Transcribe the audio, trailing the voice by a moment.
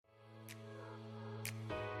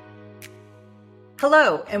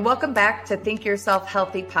Hello, and welcome back to Think Yourself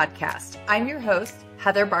Healthy podcast. I'm your host,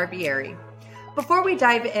 Heather Barbieri. Before we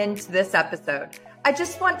dive into this episode, I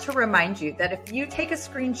just want to remind you that if you take a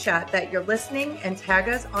screenshot that you're listening and tag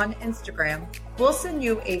us on Instagram, we'll send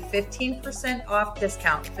you a 15% off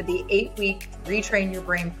discount for the 8-week Retrain Your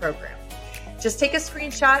Brain program. Just take a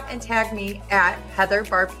screenshot and tag me at Heather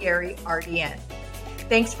Barbieri RDN.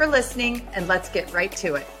 Thanks for listening, and let's get right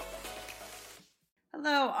to it.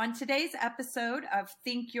 Hello, on today's episode of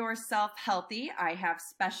Think Yourself Healthy, I have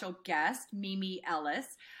special guest Mimi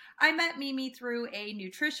Ellis. I met Mimi through a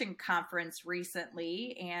nutrition conference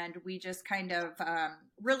recently, and we just kind of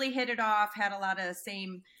really hit it off, had a lot of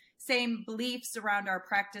same beliefs around our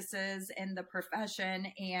practices in the profession,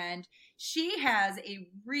 and she has a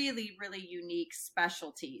really, really unique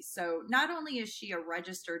specialty. So not only is she a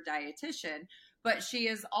registered dietitian, but she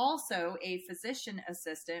is also a physician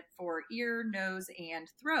assistant for ear, nose, and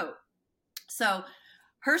throat. So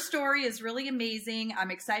her story is really amazing. I'm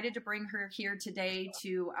excited to bring her here today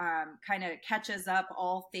to kind of catch us up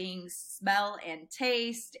all things smell and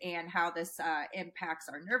taste and how this impacts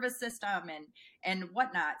our nervous system and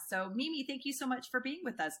whatnot. So Mimi, thank you so much for being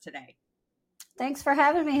with us today. Thanks for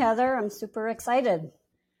having me, Heather. I'm super excited.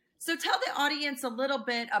 So tell the audience a little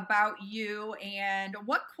bit about you and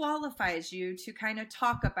what qualifies you to kind of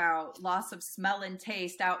talk about loss of smell and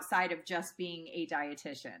taste outside of just being a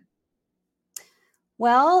dietitian.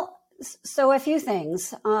 Well, so a few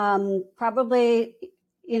things. Probably,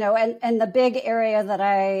 and the big area that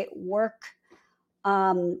I work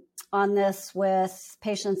on this with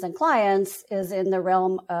patients and clients is in the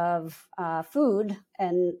realm of food,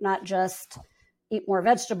 and not just eat more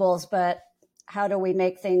vegetables, but how do we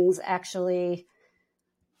make things actually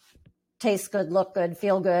taste good, look good,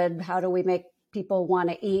 feel good? How do we make people want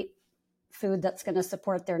to eat food that's going to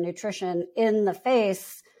support their nutrition in the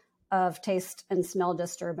face of taste and smell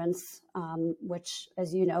disturbance, which,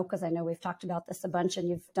 as you know, because I know we've talked about this a bunch and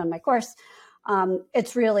you've done my course,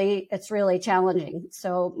 it's really challenging.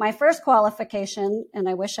 So my first qualification, and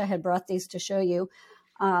I wish I had brought these to show you,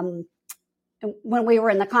 when we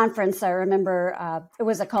were in the conference, I remember it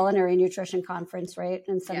was a culinary nutrition conference, right?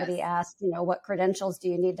 And somebody asked, what credentials do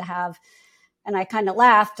you need to have? And I kind of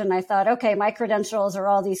laughed and I thought, okay, my credentials are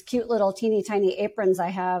all these cute little teeny tiny aprons I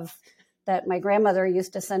have that my grandmother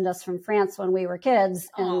used to send us from France when we were kids.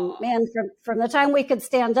 And man, from the time we could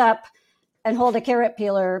stand up and hold a carrot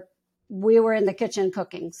peeler, we were in the kitchen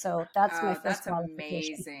cooking. So that's my first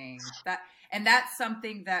qualification. Amazing. And that's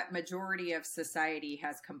something that majority of society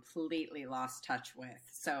has completely lost touch with.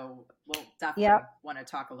 So we'll definitely want to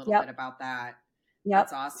talk a little bit about that.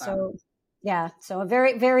 That's awesome. So I'm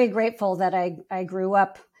very, very grateful that I grew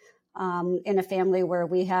up in a family where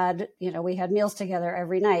we had meals together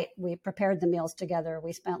every night. We prepared the meals together.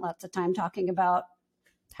 We spent lots of time talking about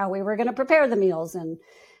how we were going to prepare the meals and,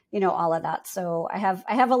 all of that. So I have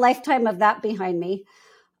a lifetime of that behind me.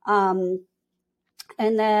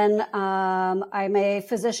 And then I'm a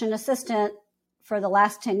physician assistant. For the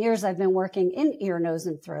last 10 years, I've been working in ear, nose,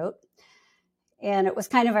 and throat. And it was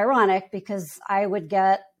kind of ironic because I would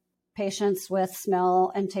get patients with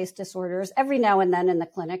smell and taste disorders every now and then in the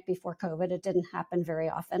clinic before COVID. It didn't happen very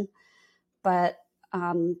often. But,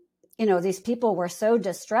 these people were so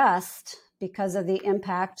distressed because of the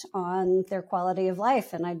impact on their quality of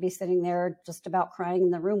life. And I'd be sitting there just about crying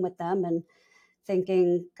in the room with them and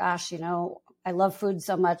thinking, gosh, I love food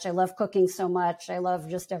so much. I love cooking so much. I love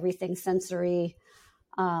just everything sensory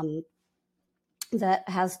that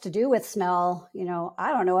has to do with smell.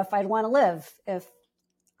 I don't know if I'd want to live if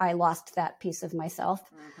I lost that piece of myself.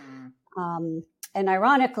 Mm-hmm. And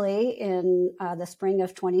ironically, in the spring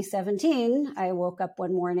of 2017, I woke up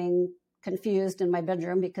one morning confused in my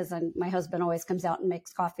bedroom because my husband always comes out and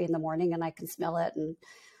makes coffee in the morning and I can smell it and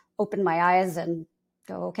open my eyes and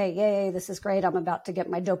go, okay, yay, this is great. I'm about to get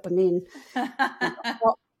my dopamine.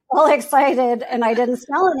 all excited, and I didn't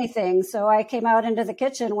smell anything. So I came out into the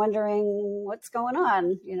kitchen wondering what's going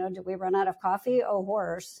on. Did we run out of coffee? Oh,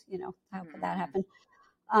 horrors. How could that happen?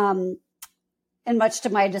 And much to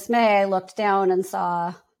my dismay, I looked down and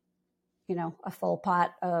saw, a full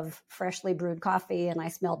pot of freshly brewed coffee, and I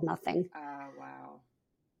smelled nothing. Oh, wow.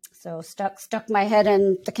 So stuck my head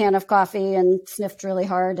in the can of coffee and sniffed really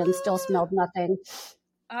hard and still smelled nothing.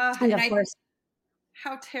 And of course,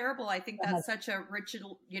 how terrible. I think that's such a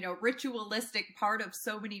ritualistic part of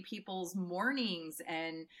so many people's mornings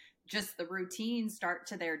and just the routine start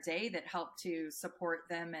to their day that help to support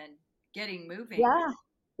them and getting moving.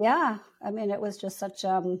 Yeah. I mean, it was just such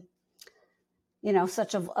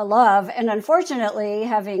such a love. And unfortunately,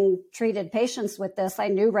 having treated patients with this, I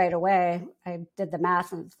knew right away. I did the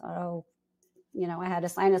math and thought, I had a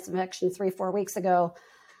sinus infection 3-4 weeks ago.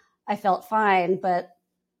 I felt fine, but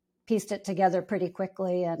pieced it together pretty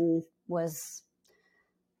quickly and was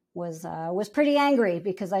pretty angry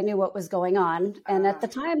because I knew what was going on. And at the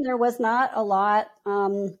time, there was not a lot.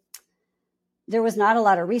 There was not a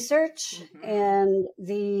lot of research, and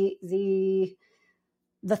the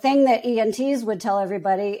thing that ENTs would tell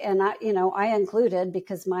everybody, and I included,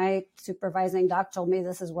 because my supervising doc told me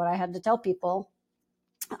this is what I had to tell people,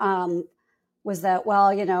 was that, well,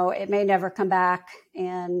 it may never come back.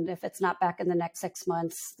 And if it's not back in the next 6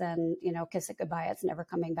 months, then, kiss it goodbye. It's never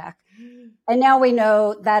coming back. And now we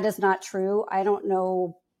know that is not true. I don't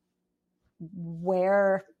know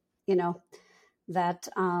where, that,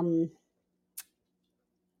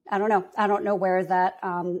 I don't know. I don't know where that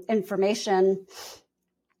information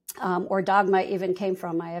or dogma even came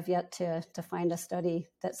from. I have yet to find a study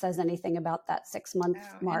that says anything about that 6-month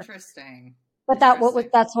mark. Interesting. But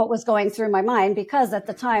that's what was going through my mind, because at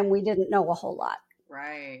the time we didn't know a whole lot.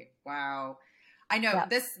 Right. Wow. I know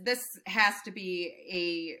this has to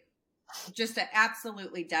be just an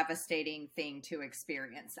absolutely devastating thing to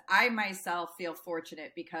experience. I myself feel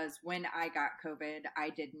fortunate because when I got COVID,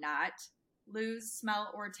 I did not lose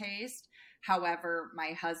smell or taste. However,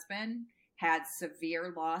 my husband had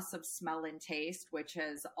severe loss of smell and taste, which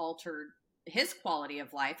has altered his quality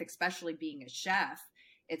of life, especially being a chef.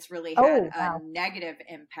 It's really had a negative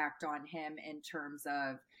impact on him in terms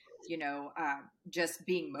of, just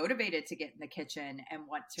being motivated to get in the kitchen and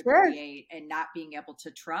want to create, and not being able to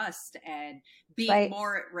trust, and being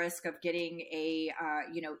more at risk of getting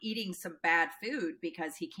eating some bad food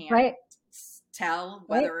because he can't tell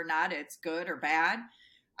whether or not it's good or bad.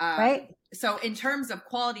 So in terms of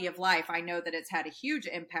quality of life, I know that it's had a huge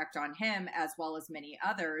impact on him as well as many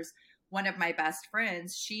others. One of my best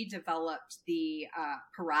friends, she developed the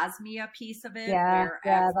parosmia piece of it, where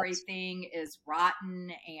everything is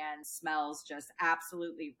rotten and smells just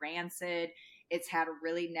absolutely rancid. It's had a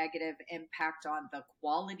really negative impact on the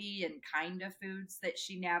quality and kind of foods that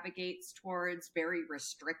she navigates towards, very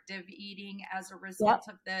restrictive eating as a result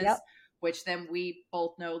of this, which then we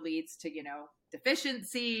both know leads to,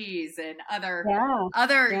 deficiencies and other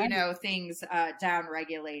things down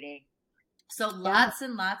regulating. So lots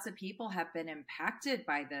and lots of people have been impacted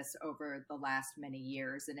by this over the last many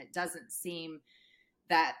years, and it doesn't seem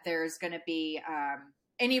that there's going to be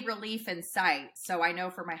any relief in sight. So I know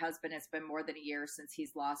for my husband, it's been more than a year since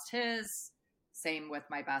he's lost his. Same with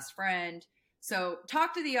my best friend. So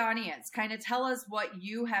talk to the audience, kind of tell us what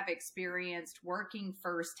you have experienced working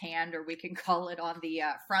firsthand, or we can call it on the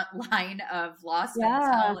front line of loss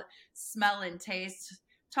of smell and taste.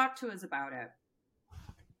 Talk to us about it.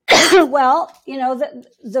 Well,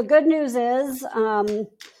 the good news is,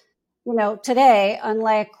 today,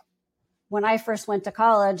 unlike when I first went to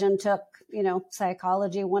college and took,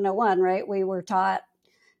 psychology 101, right? We were taught,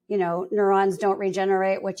 neurons don't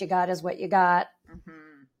regenerate. What you got is what you got. Mm-hmm.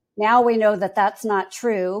 Now we know that that's not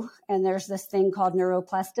true. And there's this thing called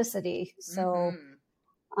neuroplasticity. So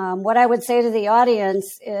what I would say to the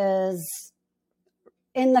audience is,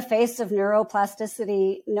 in the face of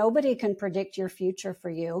neuroplasticity, nobody can predict your future for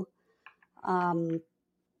you. And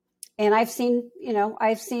I've seen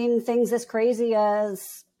things as crazy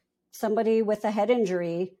as somebody with a head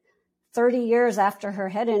injury, 30 years after her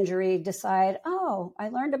head injury, decide, oh, I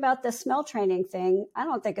learned about this smell training thing. I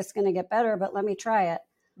don't think it's going to get better, but let me try it.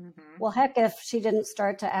 Mm-hmm. Well, heck, if she didn't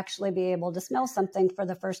start to actually be able to smell something for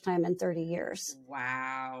the first time in 30 years.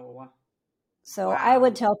 Wow. So I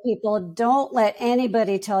would tell people, don't let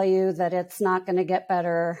anybody tell you that it's not going to get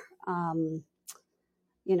better. And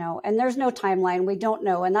there's no timeline. We don't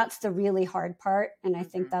know. And that's the really hard part. And I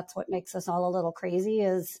think that's what makes us all a little crazy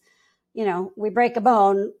is, we break a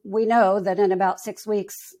bone. We know that in about 6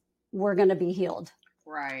 weeks, we're going to be healed.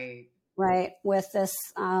 Right. With this,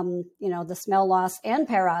 the smell loss and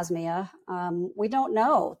parosmia, we don't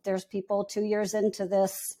know. There's people 2 years into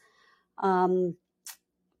this,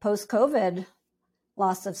 post-COVID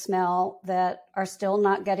loss of smell that are still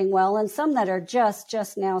not getting well, and some that are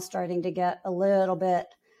just now starting to get a little bit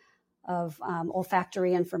of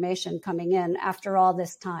olfactory information coming in after all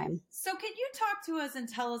this time. So can you talk to us and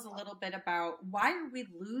tell us a little bit about why are we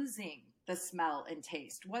losing the smell and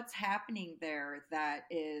taste? What's happening there that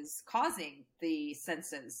is causing the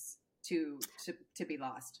senses to be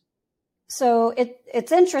lost? So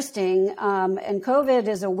it's interesting, and COVID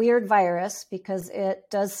is a weird virus because it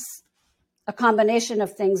does a combination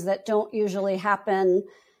of things that don't usually happen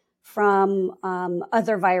from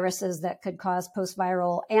other viruses that could cause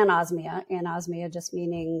post-viral anosmia. Anosmia just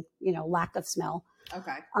meaning, lack of smell.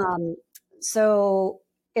 Okay. So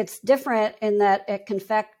it's different in that it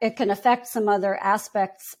can affect some other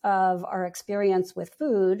aspects of our experience with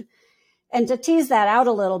food. And to tease that out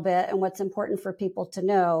a little bit, and what's important for people to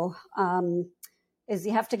know is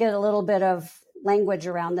you have to get a little bit of language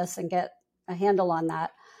around this and get a handle on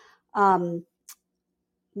that.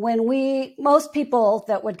 Most people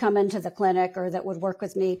that would come into the clinic or that would work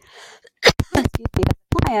with me, excuse me, as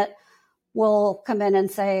a client, will come in and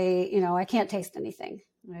say, I can't taste anything.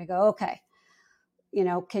 And I go, okay.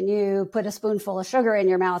 Can you put a spoonful of sugar in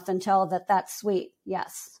your mouth and tell that that's sweet?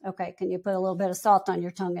 Yes. Okay. Can you put a little bit of salt on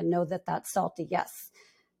your tongue and know that that's salty? Yes.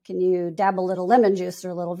 Can you dab a little lemon juice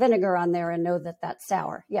or a little vinegar on there and know that that's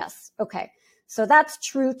sour? Yes. Okay. So that's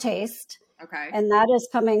true taste. Okay. And that is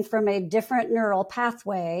coming from a different neural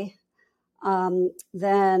pathway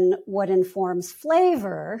than what informs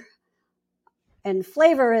flavor. And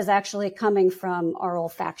flavor is actually coming from our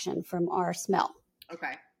olfaction, from our smell.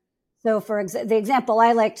 Okay. So the example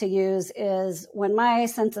I like to use is when my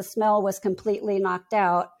sense of smell was completely knocked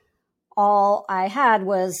out, all I had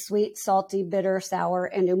was sweet, salty, bitter, sour,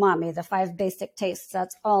 and umami, the 5 basic tastes.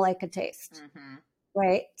 That's all I could taste. Mm-hmm.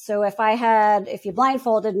 Right? So if you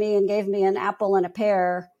blindfolded me and gave me an apple and a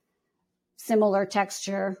pear, similar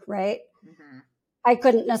texture, right? Mm-hmm. I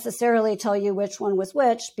couldn't necessarily tell you which one was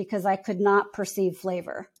which because I could not perceive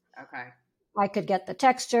flavor. Okay. I could get the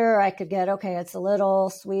texture. I could get, okay, it's a little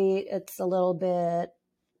sweet. It's a little bit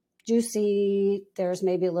juicy. There's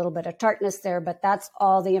maybe a little bit of tartness there, but that's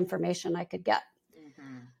all the information I could get.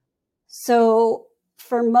 Mm-hmm. So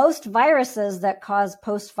for most viruses that cause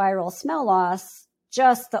post-viral smell loss,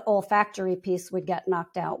 just the olfactory piece would get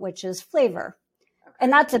knocked out, which is flavor. Okay.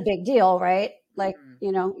 And that's a big deal, right? Like,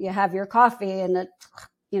 you have your coffee and it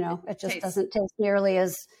just doesn't taste nearly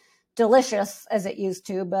as delicious as it used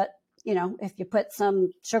to, but if you put some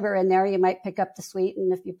sugar in there, you might pick up the sweet.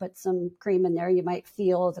 And if you put some cream in there, you might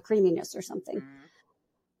feel the creaminess or something. Mm.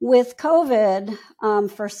 With COVID,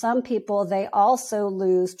 for some people, they also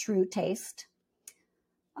lose true taste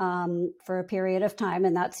for a period of time.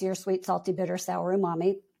 And that's your sweet, salty, bitter, sour,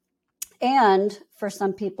 umami. And for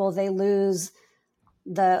some people, they lose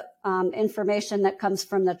the information that comes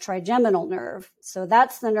from the trigeminal nerve. So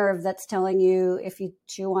that's the nerve that's telling you if you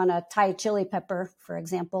chew on a Thai chili pepper, for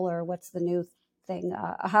example, or what's the new thing,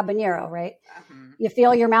 a habanero, right? Mm-hmm. You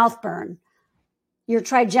feel your mouth burn. Your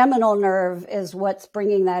trigeminal nerve is what's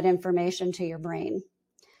bringing that information to your brain.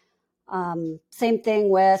 Same thing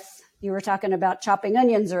with, you were talking about chopping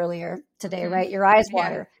onions earlier today, mm-hmm. right? Your eyes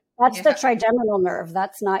water. That's the trigeminal nerve.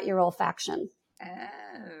 That's not your olfaction.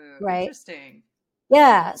 Oh, right? Interesting.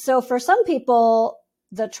 Yeah. So for some people,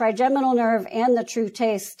 the trigeminal nerve and the true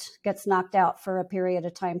taste gets knocked out for a period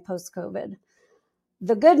of time post-COVID.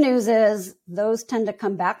 The good news is those tend to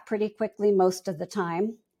come back pretty quickly most of the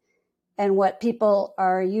time. And what people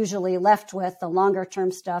are usually left with, the longer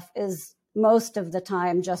term stuff, is most of the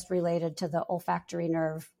time just related to the olfactory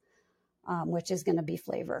nerve, which is going to be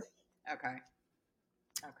flavor. Okay.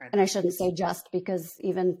 And I shouldn't say just, because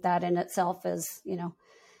even that in itself is,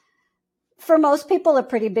 for most people, a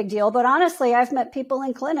pretty big deal. But honestly, I've met people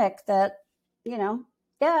in clinic that,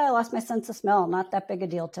 I lost my sense of smell. Not that big a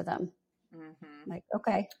deal to them. Mm-hmm. Like,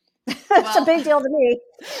 okay, it's a big deal to me.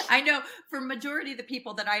 I know for majority of the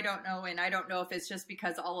people that I don't know, and I don't know if it's just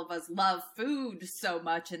because all of us love food so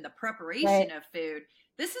much and the preparation of food,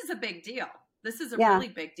 this is a big deal. This is a really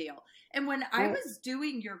big deal. And when I was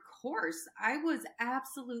doing your course, I was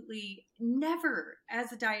absolutely never,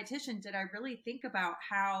 as a dietitian, did I really think about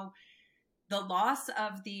how the loss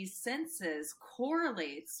of these senses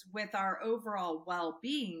correlates with our overall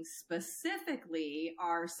well-being, specifically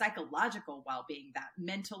our psychological well-being, that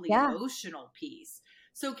mental, emotional piece.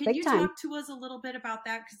 So can you talk to us a little bit about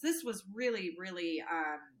that? Because this was really, really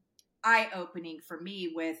eye-opening for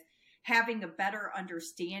me with having a better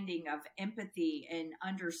understanding of empathy and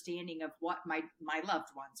understanding of what my loved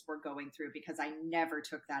ones were going through, because I never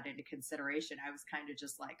took that into consideration. I was kind of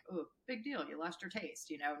just like, oh, big deal. You lost your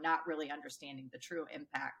taste, not really understanding the true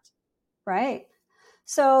impact. Right.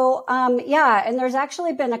 So, and there's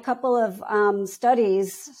actually been a couple of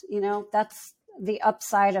studies, that's the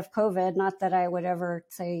upside of COVID. Not that I would ever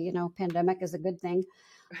say, pandemic is a good thing,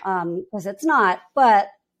 because it's not, but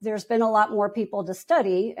there's been a lot more people to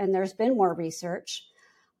study and there's been more research.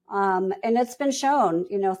 And it's been shown,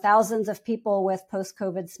 thousands of people with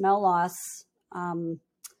post-COVID smell loss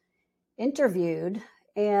interviewed,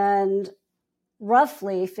 and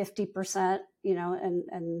roughly 50%,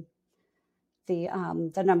 and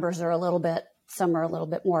the numbers are a little bit, some are a little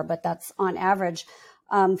bit more, but that's on average.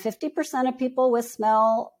 50% of people with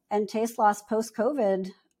smell and taste loss post-COVID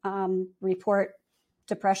report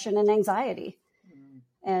depression and anxiety.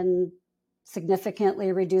 and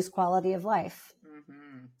significantly reduce quality of life.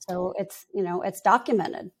 Mm-hmm. So it's, it's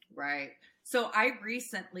documented. Right. So I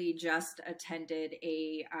recently just attended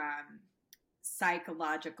a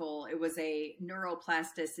it was a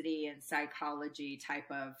neuroplasticity and psychology type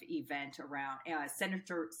of event around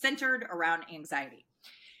centered around anxiety.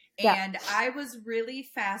 And I was really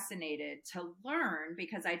fascinated to learn,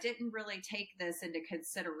 because I didn't really take this into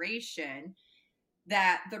consideration,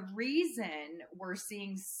 that the reason we're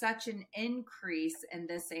seeing such an increase in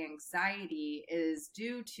this anxiety is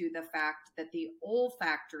due to the fact that the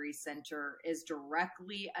olfactory center is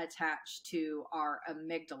directly attached to our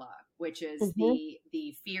amygdala, which is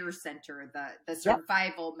the fear center, the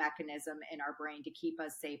survival mechanism in our brain to keep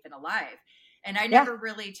us safe and alive. And I never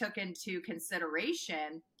really took into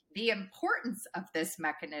consideration the importance of this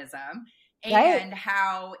mechanism and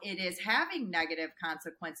how it is having negative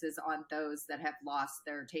consequences on those that have lost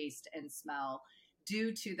their taste and smell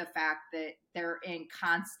due to the fact that they're in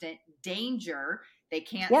constant danger. They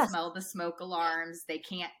can't smell the smoke alarms. They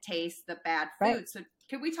can't taste the bad food. So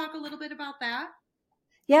can we talk a little bit about that?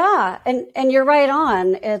 Yeah. And you're right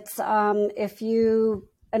on. It's, if you,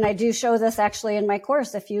 and I do show this actually in my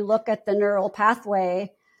course, if you look at the neural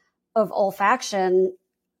pathway of olfaction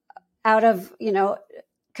out of,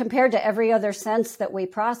 compared to every other sense that we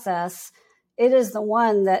process, it is the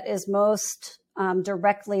one that is most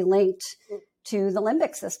directly linked to the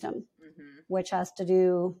limbic system, which has to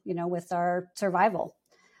do, with our survival.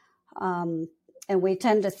 And we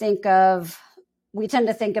tend to think about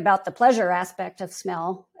the pleasure aspect of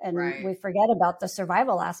smell, and we forget about the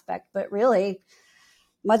survival aspect. But really,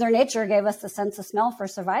 Mother Nature gave us the sense of smell for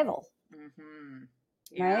survival.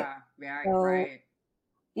 Right?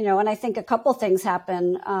 So, and I think a couple things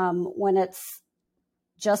happen when it's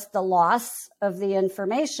just the loss of the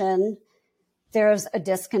information. There's a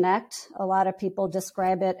disconnect. A lot of people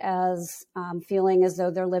describe it as feeling as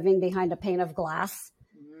though they're living behind a pane of glass,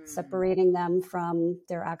 separating them from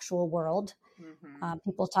their actual world.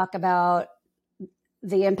 People talk about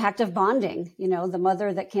the impact of bonding, the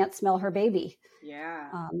mother that can't smell her baby.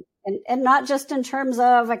 And not just in terms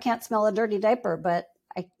of, I can't smell a dirty diaper, but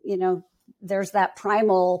there's that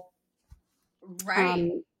primal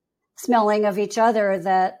smelling of each other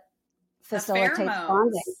that facilitates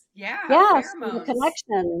bonding. The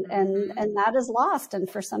connection, and that is lost. And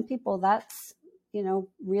for some people, that's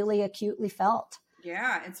really acutely felt.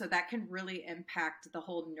 Yeah, and so that can really impact the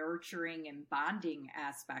whole nurturing and bonding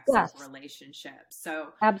aspects of relationships. So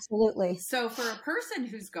absolutely. So for a person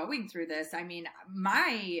who's going through this, I mean,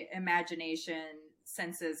 my imagination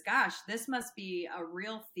senses, gosh, this must be a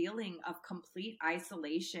real feeling of complete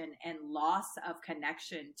isolation and loss of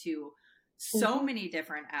connection to so many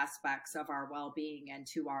different aspects of our well-being and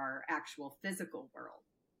to our actual physical world.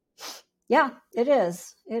 Yeah, it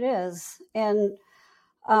is. It is. And,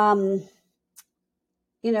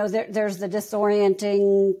 there's the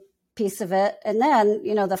disorienting piece of it. And then,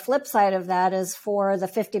 the flip side of that is for the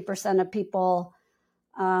 50% of people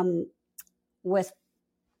with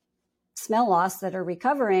smell loss that are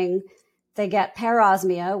recovering, they get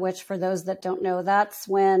parosmia, which for those that don't know, that's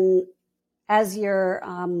when, as your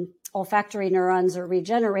olfactory neurons are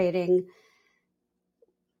regenerating,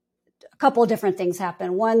 a couple of different things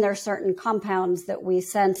happen. One, there's certain compounds that we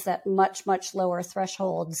sense at much, much lower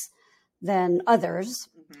thresholds than others.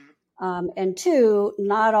 And two,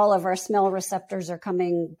 not all of our smell receptors are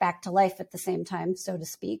coming back to life at the same time, so to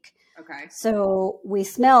speak. Okay. So we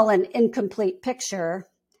smell an incomplete picture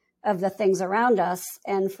of the things around us.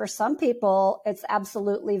 And for some people, it's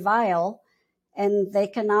absolutely vile, and they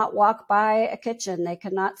cannot walk by a kitchen. They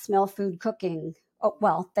cannot smell food cooking. Oh,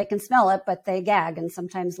 well, they can smell it, but they gag and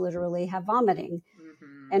sometimes literally have vomiting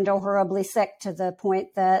and are horribly sick, to the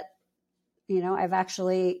point that, I've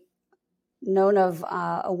actually known of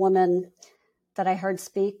a woman that I heard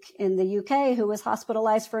speak in the UK who was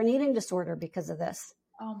hospitalized for an eating disorder because of this.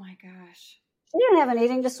 Oh my gosh. She didn't have an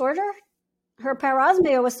eating disorder. Her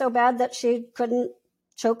parosmia was so bad that she couldn't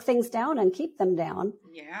choke things down and keep them down.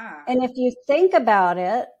 Yeah. And if you think about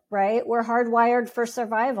it, right, we're hardwired for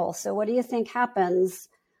survival. So what do you think happens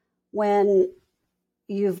when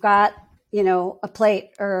you've got, a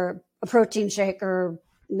plate or a protein shake or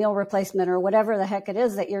meal replacement or whatever the heck it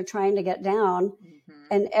is that you're trying to get down,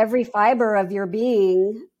 and every fiber of your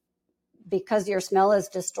being, because your smell is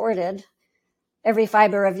distorted, every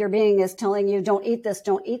fiber of your being is telling you, don't eat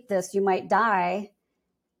this, you might die.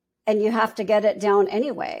 And you have to get it down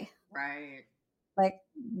anyway. Right. Like,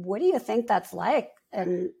 what do you think that's like?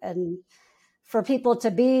 And for people to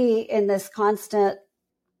be in this constant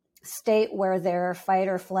state where they're fight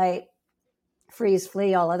or flight, freeze,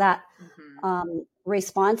 flee, all of that,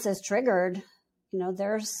 response is triggered,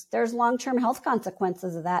 there's long-term health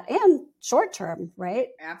consequences of that and short-term, right?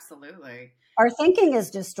 Absolutely. Our thinking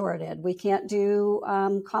is distorted. We can't do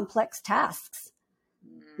complex tasks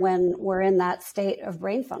when we're in that state of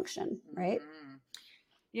brain function, right?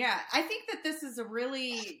 Yeah, I think that this is a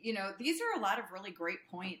really, these are a lot of really great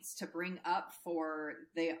points to bring up for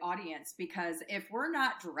the audience, because if we're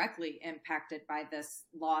not directly impacted by this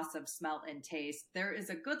loss of smell and taste, there is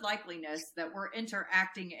a good likeliness that we're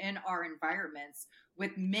interacting in our environments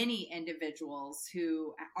with many individuals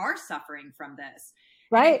who are suffering from this.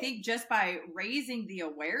 Right. And I think just by raising the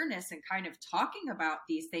awareness and kind of talking about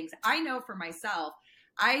these things, I know for myself,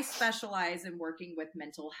 I specialize in working with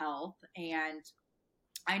mental health, and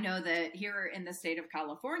I know that here in the state of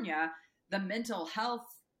California, the mental health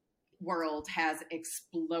world has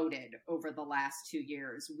exploded over the last 2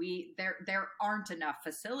 years. There aren't enough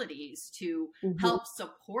facilities to help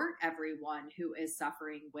support everyone who is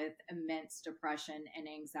suffering with immense depression and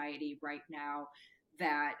anxiety right now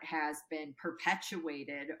that has been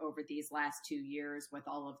perpetuated over these last 2 years with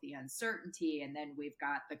all of the uncertainty. And then we've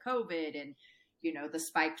got the COVID and the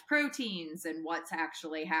spiked proteins and what's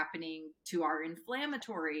actually happening to our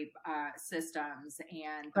inflammatory systems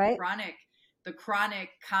and the chronic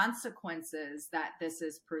consequences that this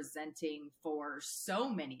is presenting for so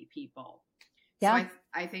many people. Yeah. So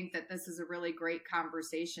I think that this is a really great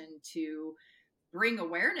conversation to bring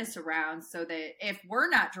awareness around, so that if we're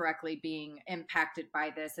not directly being impacted by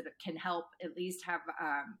this, it can help at least have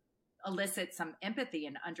elicit some empathy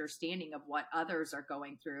and understanding of what others are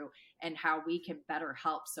going through and how we can better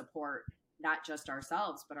help support not just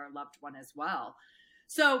ourselves, but our loved one as well.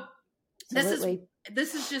 So Absolutely.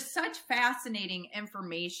 This is just such fascinating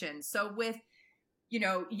information. So with,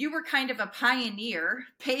 you were kind of a pioneer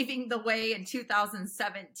paving the way in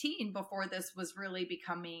 2017 before this was really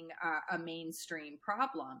becoming a mainstream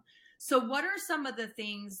problem. So what are some of the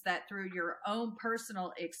things that, through your own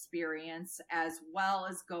personal experience, as well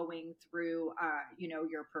as going through,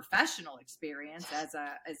 your professional experience as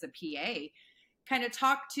a PA, kind of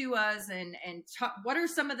talk to us and talk, what are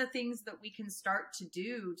some of the things that we can start to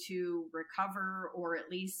do to recover or at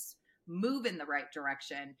least move in the right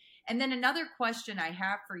direction? And then another question I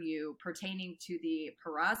have for you pertaining to the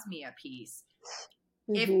parosmia piece.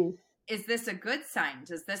 Is this a good sign?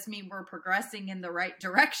 Does this mean we're progressing in the right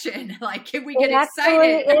direction? Like, can we get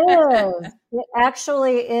excited? It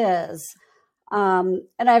actually is. And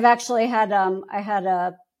I've actually had, I had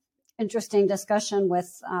a interesting discussion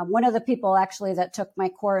with one of the people actually that took my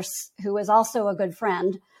course, who is also a good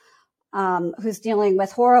friend, who's dealing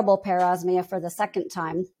with horrible parosmia for the second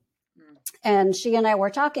time. And she and I were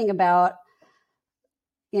talking about,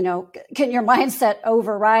 can your mindset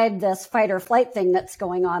override this fight or flight thing that's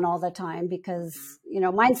going on all the time? Because,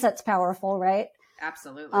 mindset's powerful, right?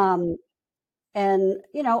 Absolutely. And,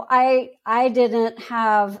 I didn't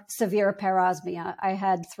have severe parosmia. I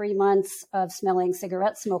had 3 months of smelling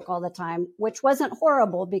cigarette smoke all the time, which wasn't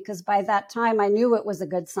horrible because by that time I knew it was a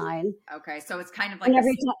good sign. Okay. So it's kind of like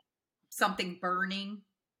something burning.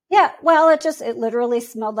 Yeah. Well, it literally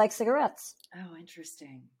smelled like cigarettes. Oh,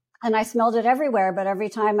 interesting. And I smelled it everywhere, but every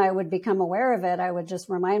time I would become aware of it, I would just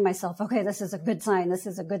remind myself, okay, this is a good sign. This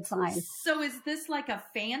is a good sign. So is this like a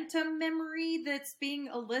phantom memory that's being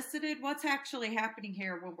elicited? What's actually happening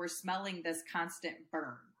here when we're smelling this constant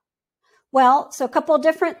burn? Well, so a couple of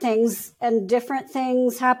different things, and different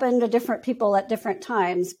things happen to different people at different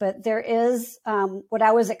times. But there is what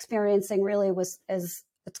I was experiencing really it's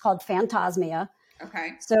called phantosmia.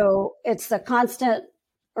 Okay. So it's a constant,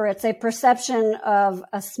 or it's a perception of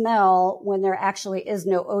a smell when there actually is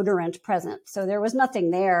no odorant present. So there was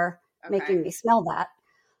nothing there making me smell that.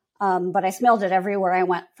 But I smelled it everywhere I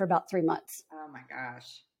went for about 3 months. Oh my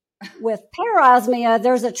gosh. With parosmia,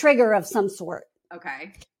 there's a trigger of some sort.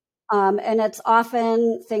 Okay. And it's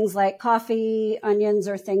often things like coffee, onions,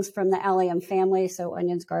 or things from the allium family. So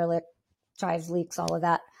onions, garlic, chives, leeks, all of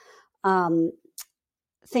that.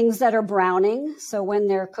 Things that are browning. So when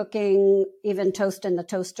they're cooking even toast in the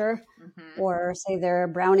toaster, or say they're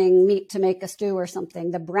browning meat to make a stew or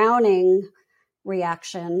something, the browning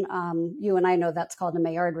reaction, you and I know that's called a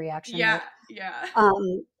Maillard reaction. Yeah. Right? Yeah.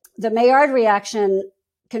 The Maillard reaction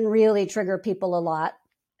can really trigger people a lot.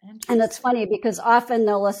 And it's funny because often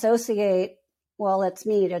they'll associate, well, it's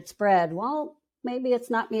meat, it's bread. Well, maybe it's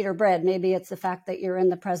not meat or bread. Maybe it's the fact that you're in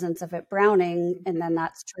the presence of it browning, and then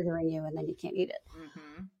that's triggering you, and then you can't eat it.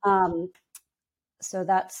 So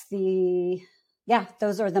that's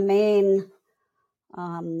those are the main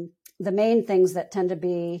things that tend to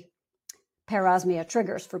be parosmia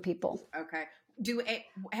triggers for people. Okay.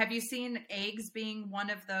 Have you seen eggs being one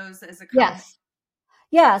of those as a Yes.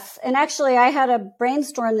 Yes. And actually, I had a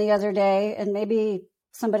brainstorm the other day, and maybe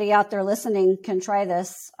somebody out there listening can try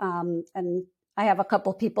this. And I have a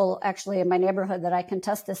couple people actually in my neighborhood that I can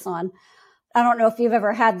test this on. I don't know if you've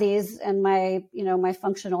ever had these, and my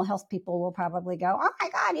functional health people will probably go, "Oh my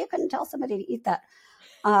God, you couldn't tell somebody to eat that."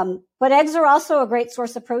 But eggs are also a great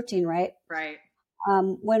source of protein, right? Right.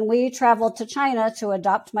 When we traveled to China to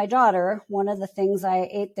adopt my daughter, one of the things I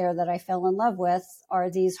ate there that I fell in love with are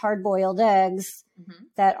these hard-boiled eggs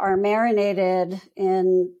that are marinated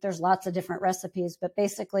in, there's lots of different recipes, but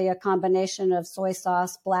basically a combination of soy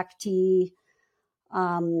sauce, black tea,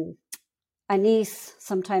 anise,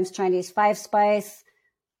 sometimes Chinese 5-spice,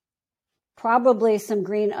 probably some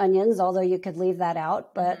green onions, although you could leave that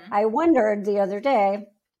out. But I wondered the other day,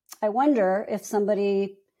 if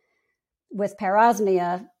somebody with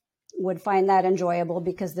parosmia would find that enjoyable,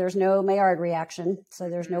 because there's no Maillard reaction, so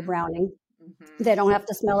there's no browning. They don't have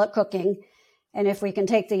to smell it cooking. And if we can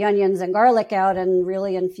take the onions and garlic out and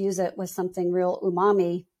really infuse it with something real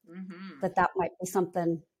umami, that might be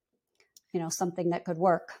something, something that could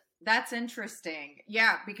work. That's interesting.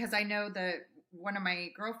 Yeah, because I know that one of my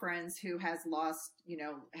girlfriends who has lost,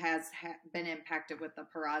 has been impacted with the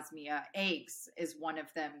parosmia, eggs is one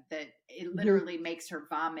of them, that it literally makes her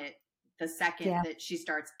vomit the second that she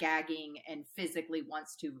starts gagging, and physically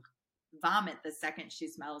wants to vomit the second she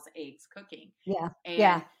smells eggs cooking.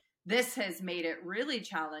 And this has made it really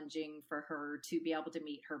challenging for her to be able to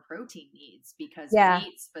meet her protein needs, because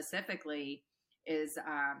meat specifically is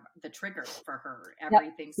the trigger for her.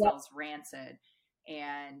 Everything smells rancid.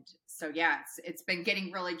 And so, it's been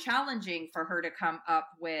getting really challenging for her to come up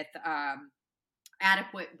with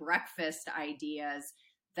adequate breakfast ideas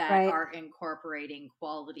that are incorporating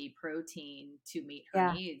quality protein to meet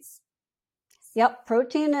her needs. Yep.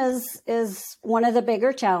 Protein is one of the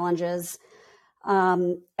bigger challenges.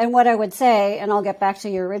 And what I would say, and I'll get back to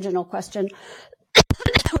your original question,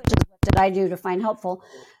 which is what did I do to find helpful?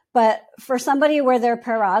 But for somebody where their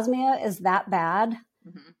parosmia is that bad,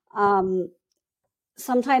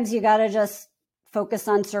 sometimes you got to just focus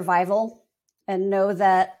on survival and know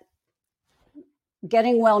that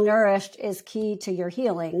getting well nourished is key to your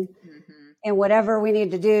healing. And whatever we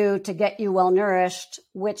need to do to get you well nourished,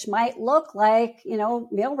 which might look like,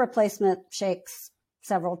 meal replacement shakes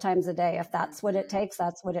several times a day. If that's what it takes,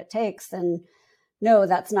 that's what it takes. And no,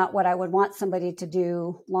 that's not what I would want somebody to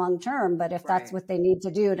do long term. But if that's what they need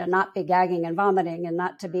to do to not be gagging and vomiting, and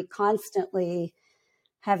not to be constantly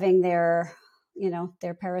having their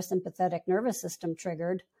parasympathetic nervous system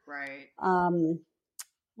triggered. Right.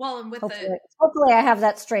 Well, and with hopefully I have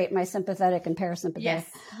that straight, my sympathetic and parasympathetic.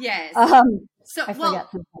 Yes. So, I forget.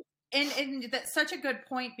 And that's such a good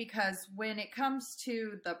point, because when it comes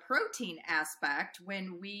to the protein aspect,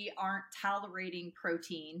 when we aren't tolerating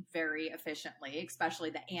protein very efficiently, especially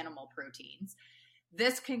the animal proteins,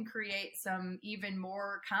 this can create some even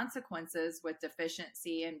more consequences with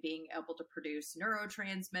deficiency and being able to produce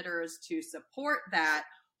neurotransmitters to support that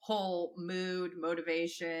whole mood,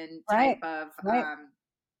 motivation type of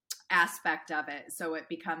aspect of it. So it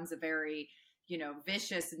becomes a very,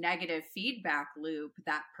 vicious negative feedback loop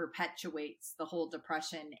that perpetuates the whole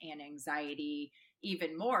depression and anxiety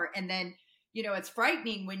even more. And then, it's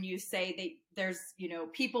frightening when you say that there's,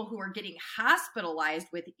 people who are getting hospitalized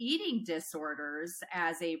with eating disorders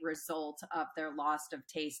as a result of their loss of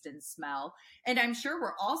taste and smell. And I'm sure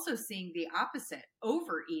we're also seeing the opposite,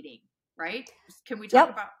 overeating, right? Can we talk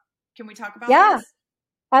about this?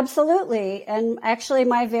 Absolutely. And actually,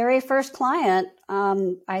 my very first client,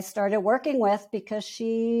 I started working with, because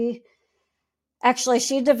she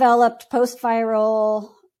developed post-viral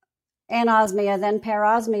anosmia, then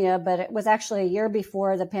parosmia, but it was actually a year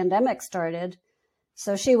before the pandemic started.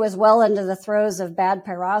 So she was well into the throes of bad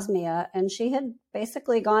parosmia, and she had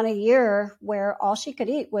basically gone a year where all she could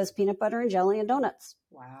eat was peanut butter and jelly and donuts.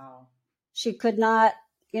 Wow. She could not,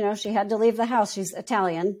 she had to leave the house. She's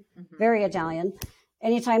Italian, very Italian.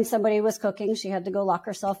 Anytime somebody was cooking, she had to go lock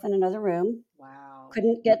herself in another room. Wow.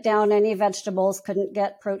 Couldn't get down any vegetables, couldn't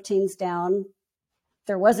get proteins down.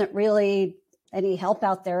 There wasn't really any help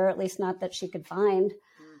out there, at least not that she could find.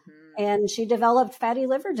 And she developed fatty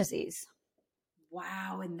liver disease.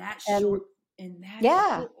 Wow. Oh my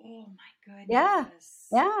goodness. Yeah.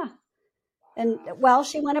 Wow. And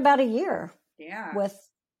she went about a year with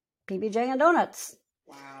PBJ and donuts.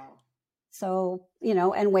 Wow. So,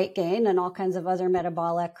 and weight gain and all kinds of other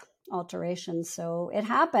metabolic alterations. So it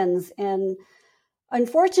happens. And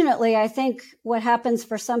unfortunately, I think what happens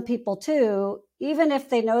for some people too, even if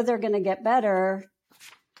they know they're going to get better,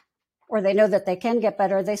 or they know that they can get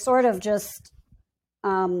better, they sort of just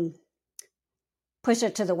push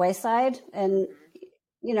it to the wayside. And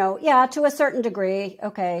yeah, to a certain degree,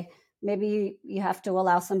 okay, maybe you have to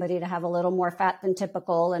allow somebody to have a little more fat than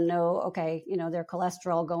typical and know, okay, their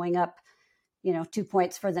cholesterol going up, 2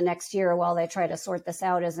 points for the next year while they try to sort this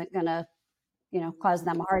out isn't going to, cause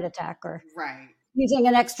them a heart attack, or right. using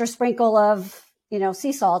an extra sprinkle of,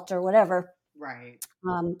 sea salt or whatever. Right.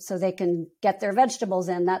 So they can get their vegetables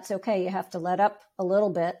in. That's okay. You have to let up a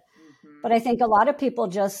little bit. But I think a lot of people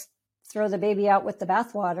just throw the baby out with the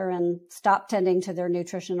bathwater and stop tending to their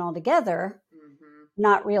nutrition altogether,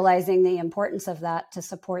 not realizing the importance of that to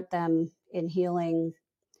support them in healing,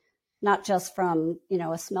 not just from,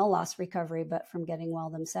 a smell loss recovery, but from getting well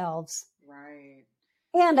themselves. Right.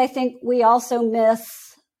 And I think we also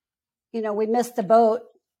miss the boat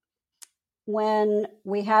when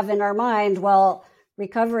we have in our mind, well,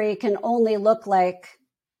 recovery can only look like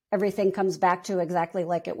everything comes back to exactly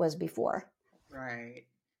like it was before. Right.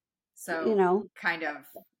 So, kind of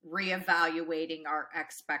reevaluating our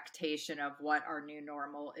expectation of what our new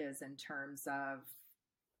normal is in terms of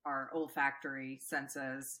our olfactory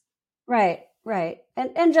senses. Right.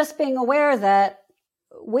 And just being aware that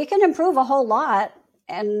we can improve a whole lot,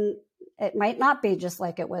 and it might not be just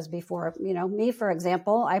like it was before. Me, for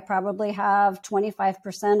example, I probably have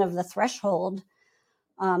 25% of the threshold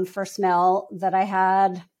for smell that I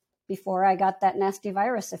had before I got that nasty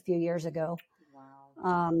virus a few years ago.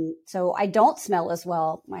 Wow. So I don't smell as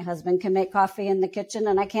well. My husband can make coffee in the kitchen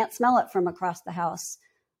and I can't smell it from across the house.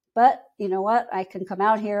 But you know what? I can come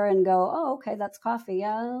out here and go, oh, okay, that's coffee.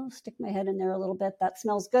 Yeah, I'll stick my head in there a little bit. That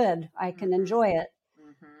smells good. I can enjoy it.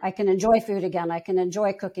 I can enjoy food again. I can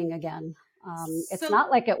enjoy cooking again. It's not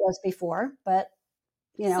like it was before, but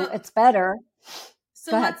it's better.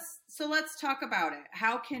 So let's talk about it.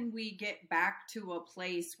 How can we get back to a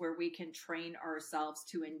place where we can train ourselves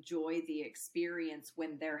to enjoy the experience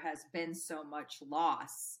when there has been so much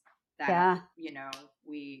loss that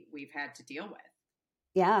we've had to deal with?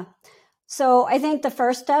 Yeah. So I think the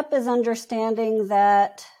first step is understanding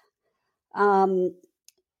that, and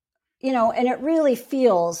it really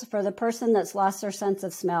feels, for the person that's lost their sense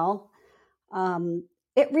of smell,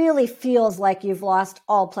 it really feels like you've lost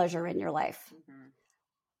all pleasure in your life.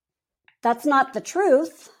 That's not the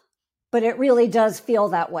truth, but it really does feel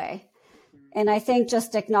that way. And I think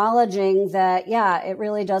just acknowledging that, it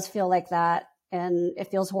really does feel like that, and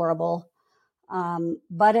it feels horrible.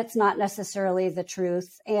 But it's not necessarily the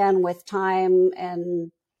truth. And with time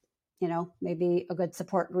and, maybe a good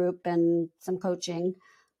support group and some coaching,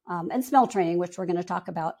 and smell training, which we're going to talk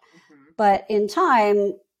about. But in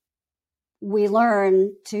time, we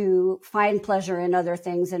learn to find pleasure in other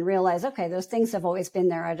things and realize, okay, those things have always been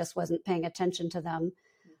there. I just wasn't paying attention to them.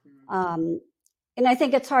 And I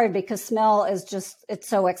think it's hard because smell is it's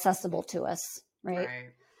so accessible to us, right?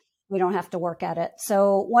 We don't have to work at it.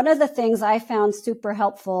 So one of the things I found super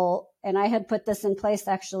helpful, and I had put this in place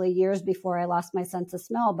actually years before I lost my sense of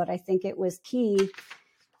smell, but I think it was key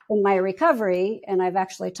in my recovery. And I've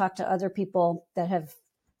actually talked to other people that have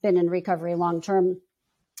been in recovery long-term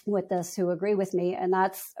with this who agree with me. And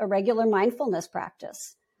that's a regular mindfulness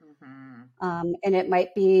practice. And it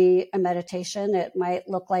might be a meditation. It might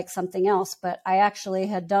look like something else, but I actually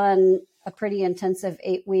had done a pretty intensive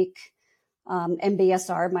 8-week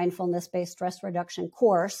MBSR, mindfulness-based stress reduction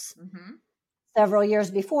course several years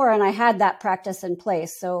before. And I had that practice in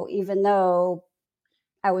place. So even though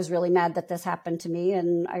I was really mad that this happened to me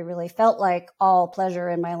and I really felt like all pleasure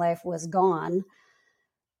in my life was gone,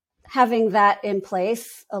 having that in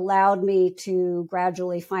place allowed me to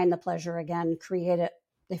gradually find the pleasure again, create it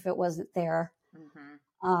if it wasn't there.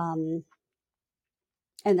 And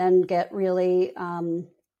then get really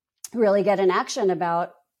get in action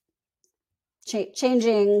about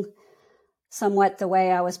changing somewhat the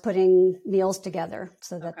way I was putting meals together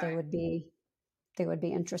so that they would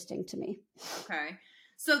be interesting to me. Okay.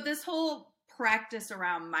 So this whole practice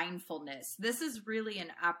around mindfulness, this is really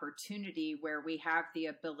an opportunity where we have the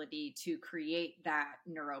ability to create that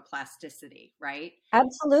neuroplasticity, right?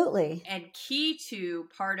 Absolutely. And key to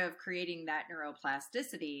part of creating that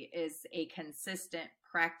neuroplasticity is a consistent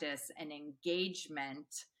practice and engagement,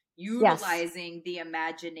 utilizing the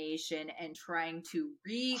imagination and trying to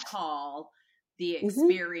recall the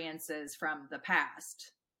experiences from the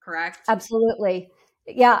past, correct? Absolutely.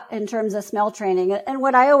 Yeah, in terms of smell training. And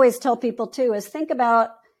what I always tell people too is think about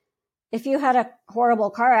if you had a horrible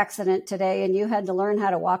car accident today and you had to learn how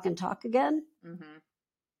to walk and talk again,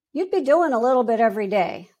 you'd be doing a little bit every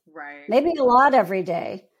day. Right. Maybe a lot every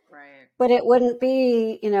day. Right. But it wouldn't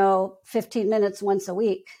be, 15 minutes once a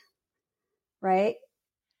week. Right?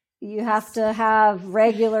 You have to have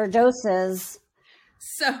regular doses.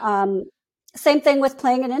 So same thing with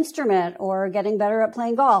playing an instrument or getting better at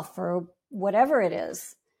playing golf or whatever it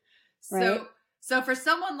is. Right. So for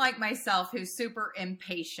someone like myself who's super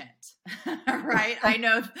impatient, right? I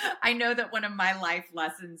know that one of my life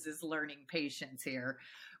lessons is learning patience here,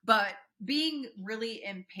 but being really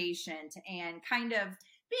impatient and kind of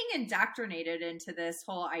being indoctrinated into this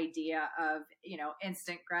whole idea of,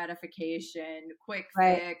 instant gratification, quick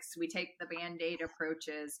fix, we take the Band-Aid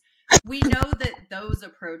approaches. We know that those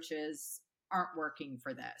approaches aren't working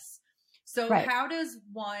for this. So how does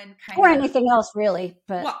one or anything else really,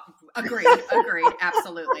 but agreed,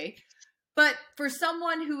 absolutely. But for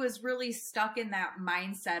someone who is really stuck in that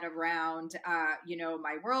mindset around,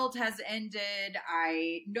 my world has ended,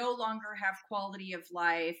 I no longer have quality of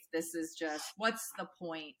life, this is just, what's the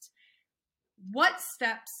point? What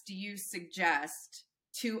steps do you suggest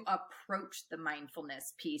to approach the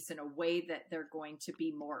mindfulness piece in a way that they're going to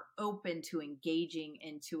be more open to engaging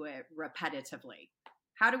into it repetitively?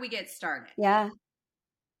 How do we get started? Yeah.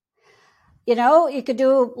 You could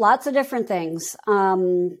do lots of different things.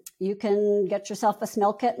 You can get yourself a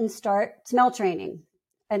smell kit and start smell training.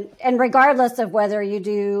 And regardless of whether you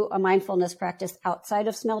do a mindfulness practice outside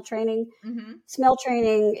of smell training, smell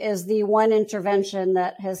training is the one intervention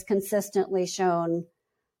that has consistently shown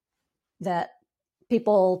that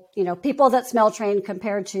people that smell train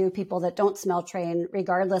compared to people that don't smell train,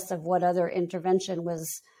 regardless of what other intervention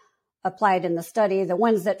was applied in the study, the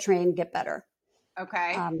ones that train get better.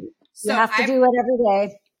 Okay. You have to do it every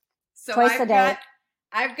day, twice a day.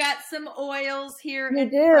 I've got some oils here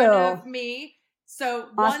front of me. So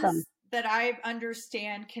awesome. Ones that I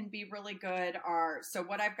understand can be really good are, so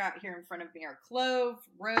what I've got here in front of me are clove,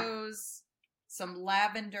 rose, some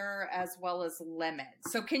lavender, as well as lemon.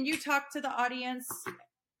 So can you talk to the audience?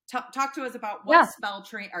 Talk to us about what smell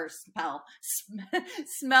training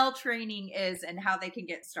is and how they can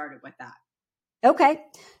get started with that. Okay.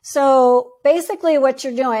 So basically what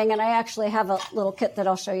you're doing, and I actually have a little kit that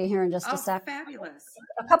I'll show you here in just a sec. Fabulous.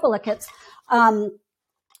 A couple of kits.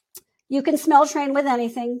 You can smell train with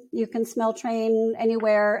anything. You can smell train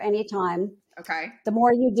anywhere, anytime. Okay. The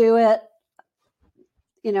more you do it,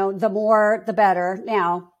 the more, the better.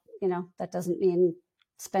 Now, that doesn't mean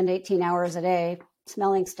spend 18 hours a day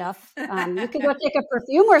smelling stuff. You can go take a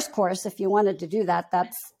perfumer's course if you wanted to do that.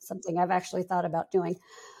 That's something I've actually thought about doing.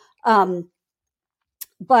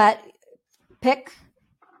 But pick,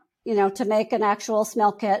 to make an actual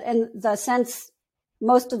smell kit. And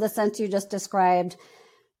most of the scents you just described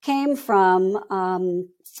came from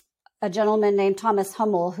a gentleman named Thomas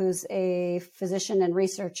Hummel, who's a physician and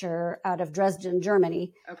researcher out of Dresden,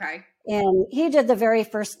 Germany. Okay. And he did the very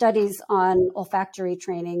first studies on olfactory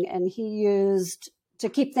training, and he used to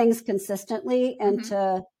keep things consistently and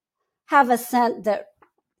to have a scent that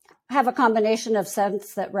have a combination of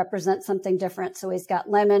scents that represent something different. So he's got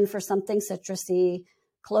lemon for something citrusy,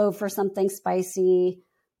 clove for something spicy,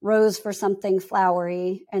 rose for something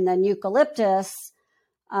flowery, and then eucalyptus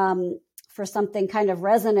for something kind of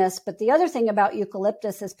resinous. But the other thing about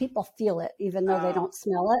eucalyptus is people feel it, even though they don't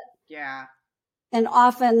smell it. Yeah. And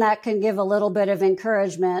often that can give a little bit of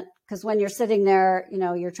encouragement, because when you're sitting there,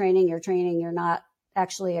 you're training, you're not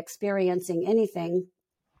actually experiencing anything.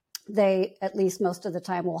 They, at least most of the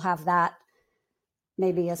time, will have that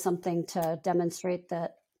maybe as something to demonstrate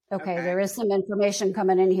that, okay, there is some information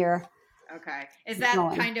coming in here. Okay. Is that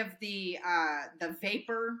kind of the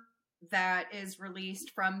vapor that is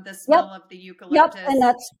released from the smell of the eucalyptus? Yep, and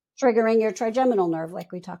that's triggering your trigeminal nerve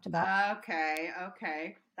like we talked about. Okay.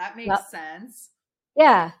 That makes sense.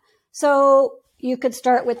 Yeah. So you could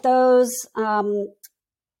start with those.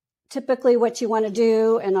 Typically what you want to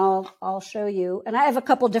do, and I'll show you, and I have a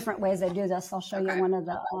couple different ways I do this. I'll show you one of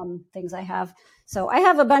the things I have. So I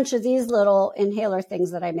have a bunch of these little inhaler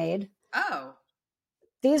things that I made. Oh.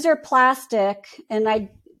 These are plastic, and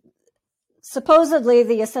supposedly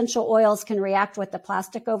the essential oils can react with the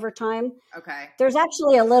plastic over time. Okay. There's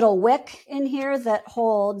actually a little wick in here that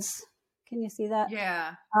holds. Can you see that?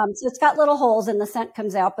 Yeah. So it's got little holes and the scent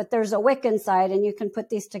comes out, but there's a wick inside and you can put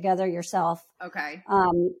these together yourself. Okay.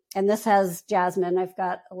 And this has jasmine. I've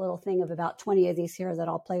got a little thing of about 20 of these here that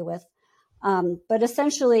I'll play with. But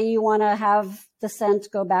essentially you want to have the scent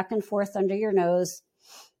go back and forth under your nose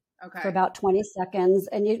for about 20 seconds.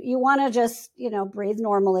 And you want to just, breathe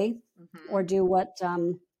normally or do what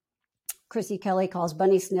Chrissy Kelly calls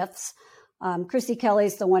bunny sniffs. Chrissy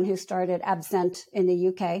Kelly's the one who started Absent in the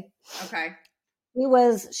UK. Okay.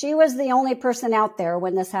 She was the only person out there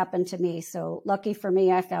when this happened to me. So lucky for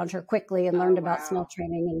me, I found her quickly and learned about smell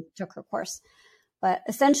training and took her course. But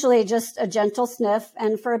essentially just a gentle sniff.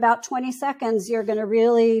 And for about 20 seconds, you're going to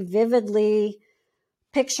really vividly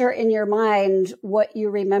picture in your mind what you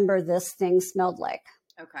remember this thing smelled like.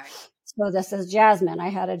 Okay. So this is jasmine. I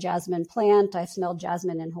had a jasmine plant. I smelled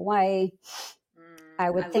jasmine in Hawaii. I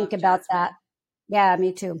would think about that. Yeah,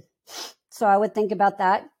 me too. So I would think about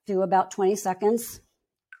that, do about 20 seconds,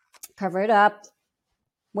 cover it up,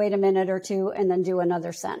 wait a minute or two, and then do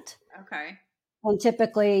another scent. Okay. And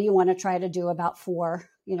typically you want to try to do about 4,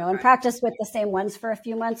 and practice with the same ones for a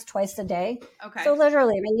few months, twice a day. Okay. So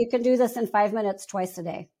literally, you can do this in 5 minutes, twice a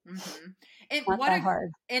day. Mm-hmm. And not that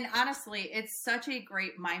hard. And honestly, it's such a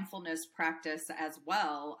great mindfulness practice as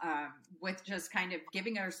well, with just kind of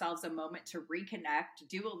giving ourselves a moment to reconnect,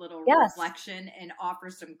 do a little reflection, and offer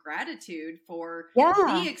some gratitude for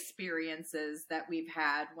the experiences that we've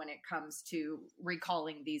had when it comes to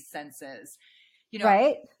recalling these senses.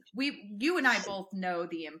 Right. You and I both know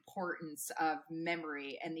the importance of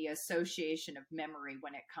memory and the association of memory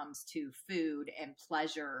when it comes to food and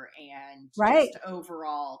pleasure and just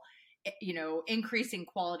overall, increasing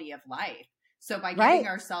quality of life. So by giving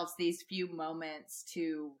ourselves these few moments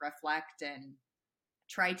to reflect and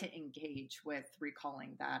try to engage with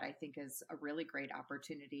recalling that, I think is a really great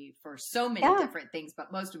opportunity for so many different things,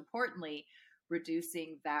 but most importantly,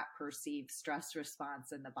 reducing that perceived stress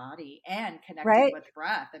response in the body and connecting with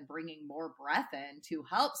breath and bringing more breath in to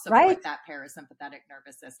help support that parasympathetic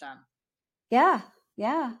nervous system. Yeah.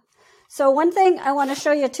 Yeah. So one thing I want to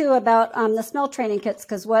show you too about the smell training kits,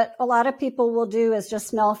 because what a lot of people will do is just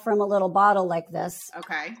smell from a little bottle like this.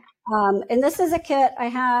 Okay. And this is a kit I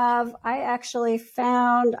found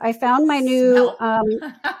my new,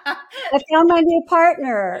 I found my new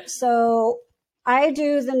partner. So I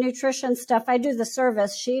do the nutrition stuff. I do the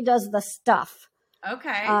service. She does the stuff.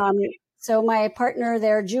 Okay. So my partner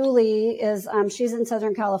there, Julie, is she's in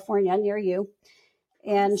Southern California near you.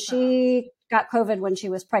 And she got COVID when she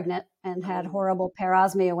was pregnant and had horrible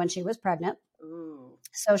parosmia when she was pregnant. Ooh.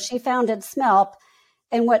 So she founded Smelp.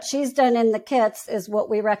 And what she's done in the kits is what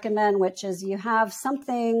we recommend, which is you have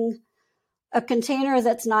a container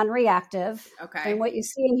that's non-reactive. Okay. And what you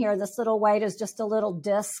see in here, this little white is just a little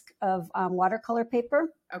disc of watercolor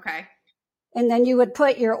paper. Okay. And then you would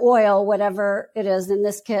put your oil, whatever it is. And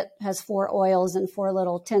this kit has 4 oils and 4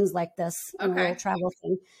 little tins like this, in a little travel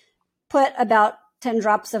thing. Put about 10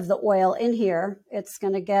 drops of the oil in here. It's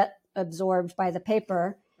going to get absorbed by the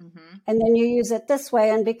paper. Mm-hmm. And then you use it this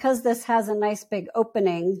way. And because this has a nice big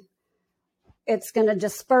opening, it's going to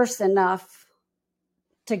disperse enough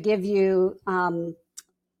to give you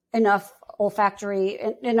enough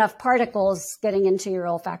particles getting into your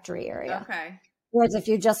olfactory area. Okay. Whereas if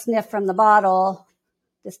you just sniff from the bottle,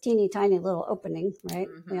 this teeny tiny little opening, right?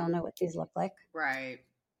 Mm-hmm. We all know what these look like. Right.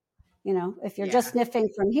 If you're just sniffing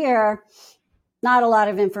from here, not a lot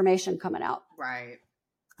of information coming out. Right.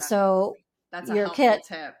 That's a your helpful kit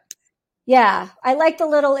tip. Yeah, I like the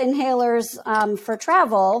little inhalers for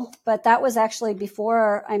travel, but that was actually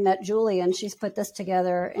before I met Julie, and she's put this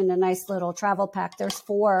together in a nice little travel pack. There's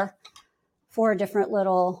four different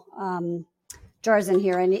little jars in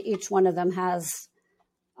here, and each one of them has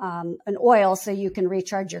an oil, so you can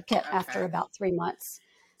recharge your kit after about 3 months.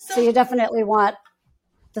 So you definitely want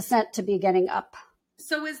the scent to be getting up.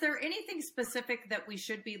 So is there anything specific that we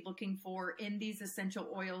should be looking for in these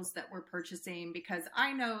essential oils that we're purchasing? Because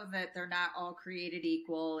I know that they're not all created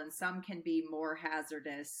equal and some can be more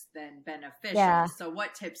hazardous than beneficial. Yeah. So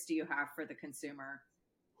what tips do you have for the consumer?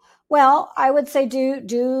 Well, I would say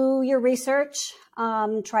do your research.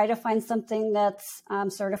 Try to find something that's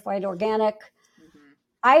certified organic. Mm-hmm.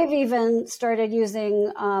 I've even started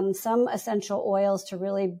using some essential oils to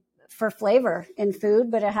really for flavor in food,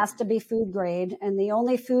 but it has to be food grade. And the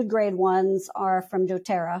only food grade ones are from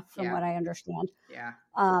doTERRA, from what I understand. Yeah.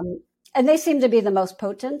 And they seem to be the most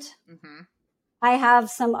potent. Mm-hmm. I have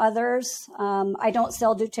some others. I don't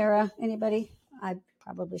sell doTERRA. Anybody? I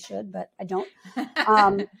probably should, but I don't.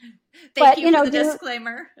 Thank you for the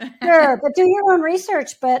disclaimer. Sure, but do your own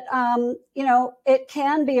research. But, it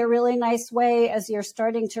can be a really nice way as you're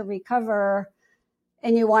starting to recover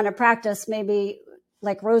and you want to practice. Maybe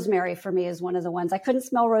like rosemary for me is one of the ones. I couldn't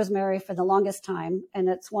smell rosemary for the longest time, and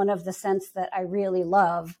it's one of the scents that I really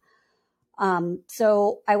love.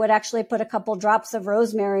 So I would actually put a couple drops of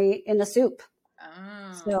rosemary in a soup.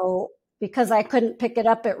 Oh. So because I couldn't pick it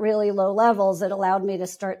up at really low levels, it allowed me to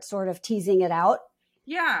start sort of teasing it out.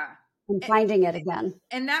 Yeah. And finding it again.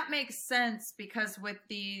 And that makes sense because with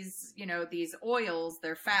these, these oils,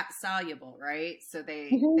 they're fat soluble, right? So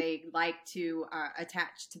they like to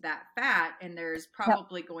attach to that fat, and there's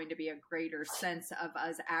probably going to be a greater sense of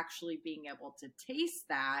us actually being able to taste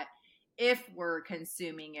that if we're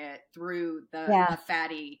consuming it through the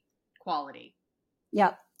fatty quality.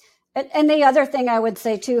 Yep. And the other thing I would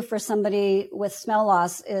say too, for somebody with smell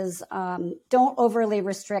loss is, don't overly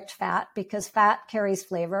restrict fat, because fat carries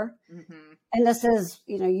flavor. Mm-hmm. And this is,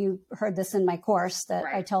 you heard this in my course that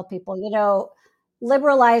I tell people,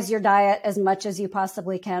 liberalize your diet as much as you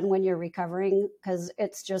possibly can when you're recovering, because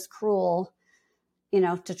it's just cruel,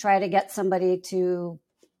 to try to get somebody to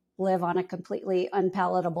live on a completely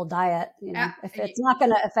unpalatable diet, if it's not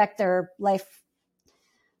going to affect their life,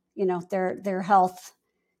 their health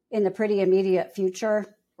in the pretty immediate future.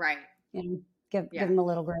 Right. Give them a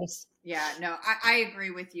little grace. Yeah, no, I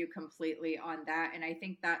agree with you completely on that. And I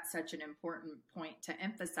think that's such an important point to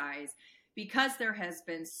emphasize, because there has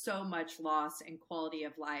been so much loss in quality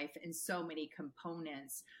of life and so many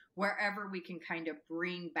components. Wherever we can kind of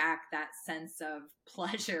bring back that sense of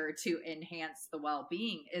pleasure to enhance the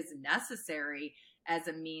well-being is necessary as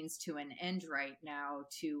a means to an end right now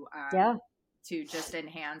to just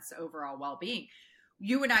enhance overall well-being.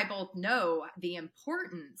 You and I both know the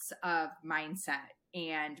importance of mindset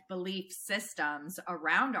and belief systems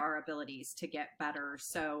around our abilities to get better.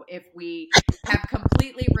 So if we have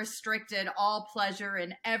completely restricted all pleasure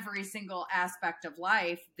in every single aspect of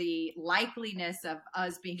life, the likeliness of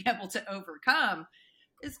us being able to overcome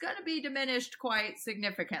is going to be diminished quite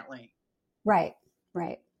significantly. Right.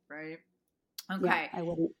 Okay. Yeah, I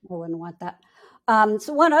wouldn't want that.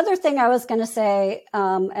 So one other thing I was going to say,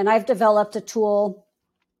 and I've developed a tool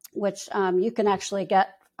which you can actually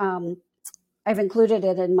get. I've included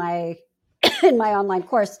it in my online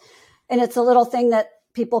course, and it's a little thing that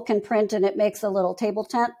people can print, and it makes a little table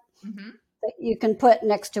tent that you can put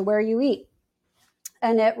next to where you eat,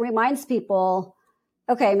 and it reminds people,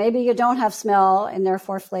 okay, maybe you don't have smell and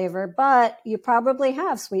therefore flavor, but you probably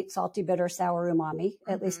have sweet, salty, bitter, sour, umami,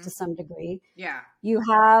 at least to some degree. Yeah, you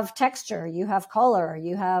have texture, you have color,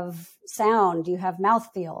 you have sound, you have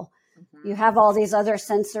mouthfeel. You have all these other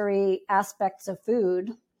sensory aspects of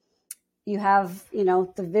food. You have,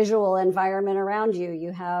 the visual environment around you.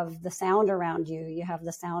 You have the sound around you. You have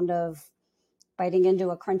the sound of biting into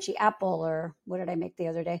a crunchy apple, or what did I make the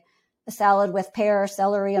other day? A salad with pear,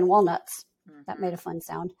 celery, and walnuts. That made a fun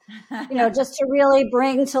sound. Just to really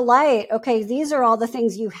bring to light, okay, these are all the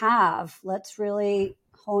things you have. Let's really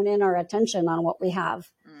hone in our attention on what we have.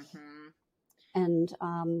 And,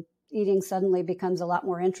 eating suddenly becomes a lot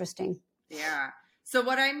more interesting. Yeah. So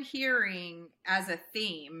what I'm hearing as a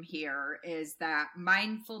theme here is that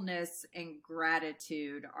mindfulness and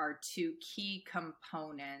gratitude are two key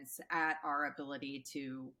components at our ability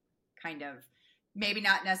to kind of maybe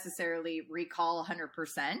not necessarily recall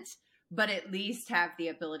 100%, but at least have the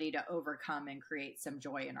ability to overcome and create some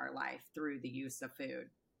joy in our life through the use of food.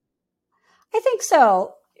 I think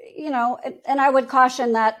so. And I would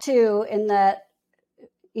caution that too, in that,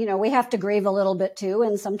 we have to grieve a little bit too.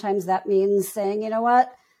 And sometimes that means saying, you know what,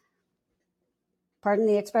 pardon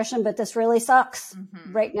the expression, but this really sucks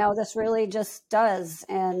right now. This really just does.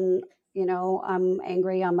 And, I'm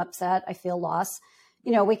angry, I'm upset, I feel loss.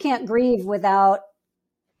 We can't grieve without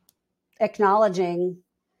acknowledging,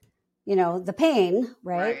 the pain,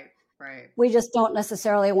 right? Right. We just don't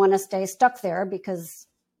necessarily want to stay stuck there, because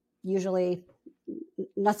usually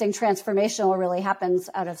nothing transformational really happens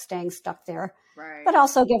out of staying stuck there. Right. But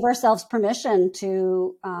also give ourselves permission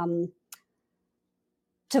to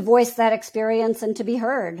voice that experience and to be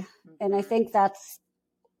heard. And I think that's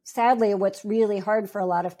sadly what's really hard for a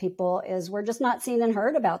lot of people, is we're just not seen and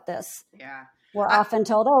heard about this. Yeah. We're often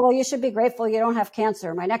told, oh, well, you should be grateful you don't have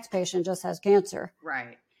cancer. My next patient just has cancer.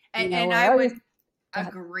 Right. And I would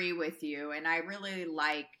agree with you. And I really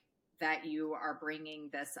like that you are bringing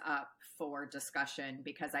this up for discussion,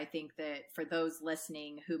 because I think that for those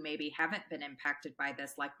listening who maybe haven't been impacted by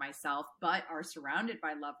this like myself, but are surrounded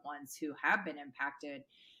by loved ones who have been impacted,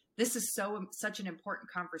 this is such an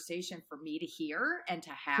important conversation for me to hear and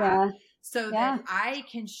to have, so that I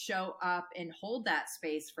can show up and hold that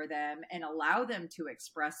space for them and allow them to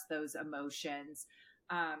express those emotions,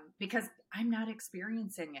 because I'm not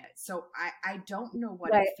experiencing it. So I don't know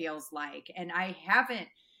what it feels like. And I haven't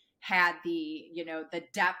had the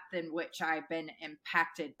depth in which I've been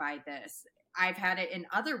impacted by this. I've had it in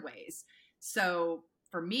other ways. So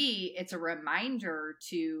for me, it's a reminder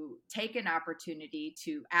to take an opportunity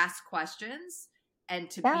to ask questions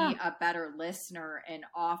and to be a better listener and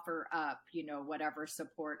offer up, whatever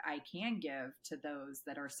support I can give to those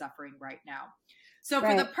that are suffering right now. So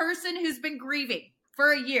for the person who's been grieving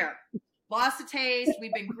for a year, loss of taste,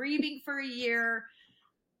 we've been grieving for a year,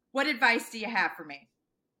 what advice do you have for me?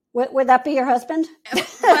 Would that be your husband?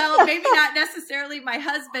 Well, maybe not necessarily my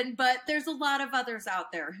husband, but there's a lot of others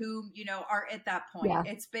out there who, are at that point. Yeah.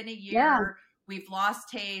 It's been a year. we've lost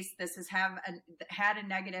taste. This has had a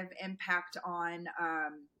negative impact on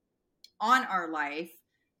our life.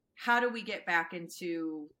 How do we get back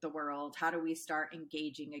into the world? How do we start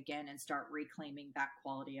engaging again and start reclaiming that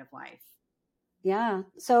quality of life? Yeah.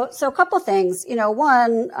 So a couple things,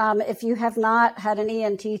 one, if you have not had an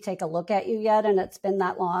ENT take a look at you yet, and it's been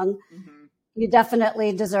that long, you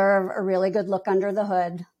definitely deserve a really good look under the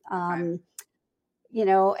hood. Okay.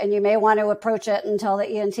 And you may want to approach it and tell the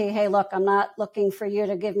ENT, hey, look, I'm not looking for you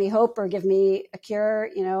to give me hope or give me a cure.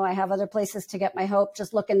 I have other places to get my hope.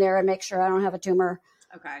 Just look in there and make sure I don't have a tumor.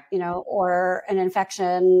 Okay. Or an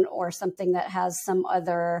infection or something that has some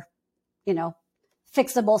other,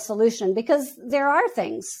 fixable solution, because there are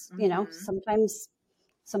things,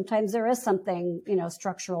 sometimes there is something,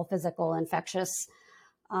 structural, physical, infectious,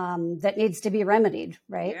 that needs to be remedied.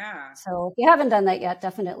 Right. Yeah. So if you haven't done that yet,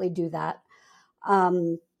 definitely do that.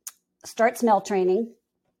 Start smell training.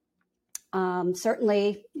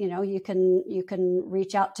 Certainly, you can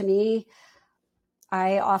reach out to me.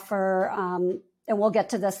 I offer, and we'll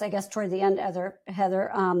get to this, I guess, toward the end,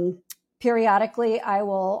 Heather. Periodically, I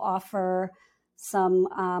will offer some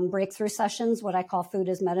breakthrough sessions, what I call food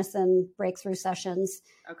as medicine breakthrough sessions.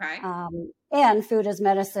 Okay. And food as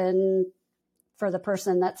medicine for the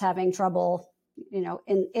person that's having trouble,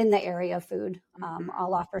 in the area of food.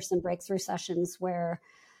 I'll offer some breakthrough sessions where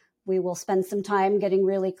we will spend some time getting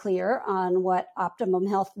really clear on what optimum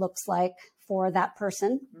health looks like for that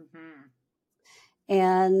person.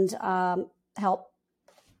 And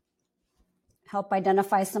help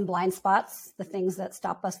identify some blind spots, the things that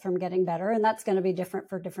stop us from getting better. And that's going to be different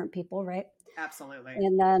for different people, right? Absolutely.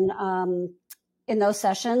 And then in those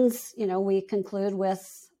sessions, we conclude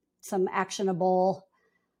with some actionable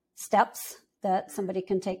steps that somebody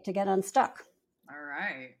can take to get unstuck. All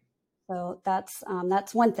right. So that's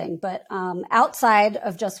one thing. But outside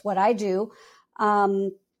of just what I do,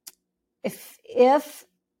 if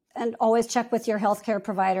and always check with your healthcare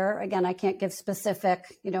provider. Again, I can't give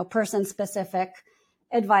specific, person-specific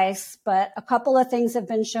advice, but a couple of things have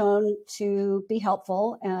been shown to be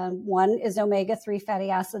helpful. And one is omega-3 fatty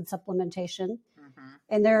acid supplementation.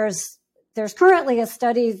 And there's currently a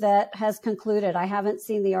study that has concluded, I haven't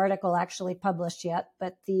seen the article actually published yet,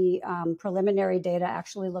 but the preliminary data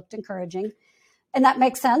actually looked encouraging. And that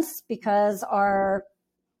makes sense because our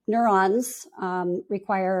neurons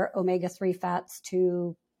require omega-3 fats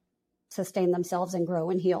to sustain themselves and grow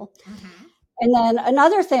and heal. And then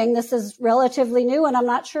another thing, this is relatively new, and I'm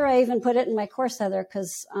not sure I even put it in my course, Heather,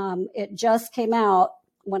 because it just came out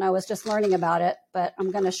when I was just learning about it, but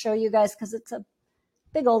I'm going to show you guys because it's a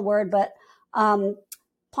big old word, but palmitoyl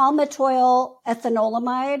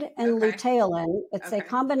ethanolamide and luteolin. It's a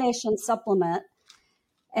combination supplement.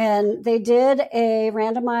 And they did a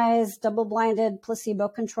randomized, double-blinded,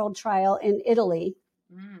 placebo-controlled trial in Italy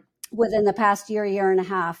within the past year and a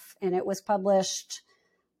half. And it was published,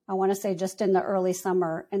 I want to say, just in the early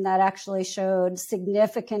summer. And that actually showed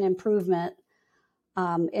significant improvement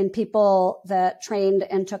in people that trained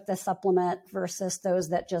and took the supplement versus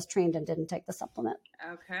those that just trained and didn't take the supplement.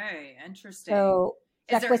 Okay, interesting. So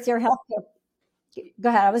check with your healthcare. Go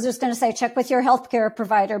ahead. I was just going to say, check with your healthcare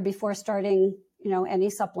provider before starting, any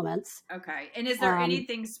supplements. Okay. And is there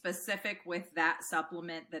anything specific with that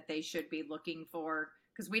supplement that they should be looking for?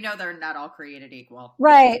 Because we know they're not all created equal.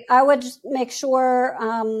 Right. I would just make sure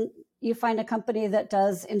you find a company that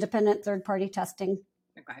does independent third-party testing.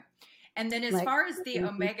 Okay. And then as far as the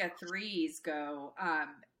omega-3s go,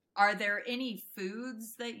 are there any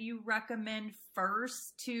foods that you recommend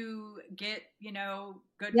first to get,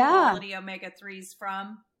 good quality omega-3s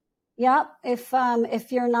from? Yeah. If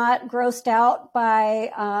you're not grossed out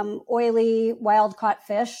by oily wild-caught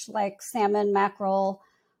fish like salmon, mackerel,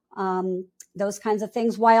 those kinds of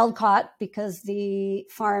things, wild caught, because the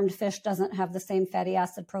farmed fish doesn't have the same fatty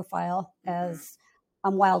acid profile as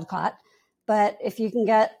wild caught. But if you can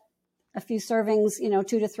get a few servings, 2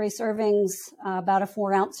 to 3 servings, about a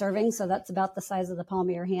 4-ounce serving, so that's about the size of the palm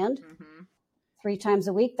of your hand, 3 times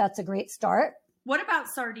a week, that's a great start. What about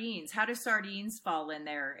sardines? How do sardines fall in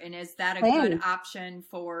there? And is that a good option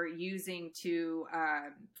for using to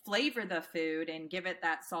flavor the food and give it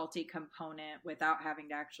that salty component without having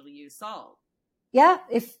to actually use salt? Yeah,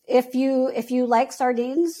 if you like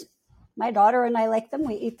sardines, my daughter and I like them.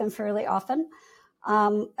 We eat them fairly often.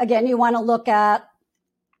 Again, you want to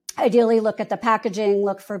ideally look at the packaging,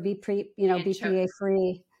 look for BPA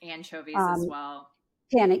free. Anchovies as well.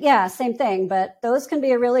 Canning, yeah, same thing. But those can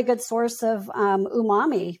be a really good source of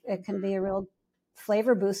umami. It can be a real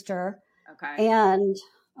flavor booster. Okay. And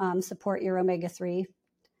support your omega-3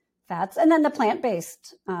 fats. And then the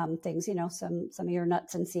plant-based things, some of your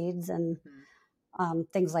nuts and seeds and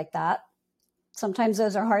things like that. Sometimes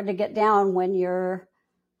those are hard to get down when you're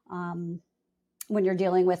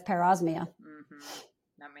dealing with parosmia. Mm-hmm.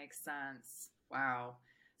 That makes sense. Wow.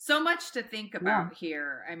 So much to think about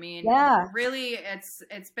here. I mean, really,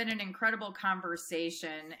 it's been an incredible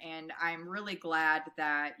conversation, and I'm really glad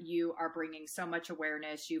that you are bringing so much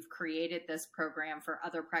awareness. You've created this program for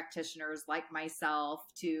other practitioners like myself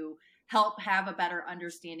to help have a better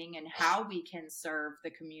understanding and how we can serve the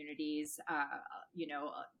communities,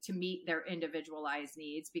 to meet their individualized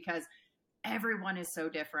needs, because everyone is so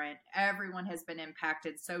different. Everyone has been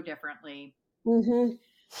impacted so differently. Mm-hmm.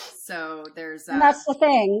 So and that's the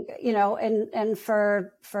thing, and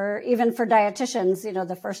for even for dietitians,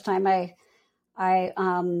 the first time I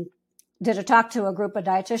did a talk to a group of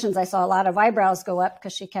dietitians, I saw a lot of eyebrows go up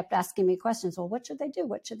because she kept asking me questions. Well, what should they do?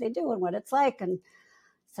 What should they do? And what it's like. And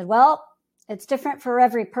I said, well, it's different for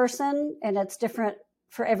every person, and it's different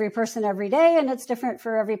for every person every day. And it's different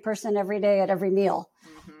for every person every day at every meal.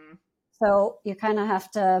 Mm-hmm. So you kind of have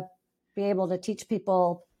to be able to teach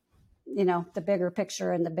people, the bigger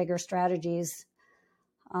picture and the bigger strategies.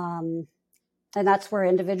 And that's where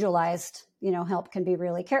individualized, help can be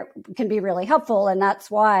really helpful. And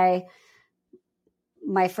that's why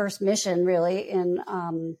my first mission really in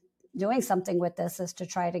doing something with this is to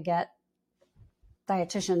try to get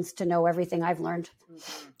dietitians to know everything I've learned.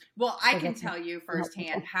 Mm-hmm. Well, I can tell you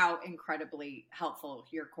firsthand how incredibly helpful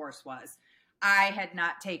your course was. I had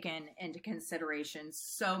not taken into consideration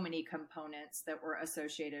so many components that were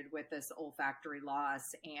associated with this olfactory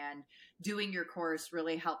loss, and doing your course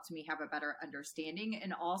really helped me have a better understanding.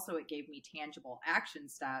 And also it gave me tangible action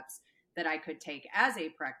steps that I could take as a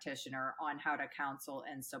practitioner on how to counsel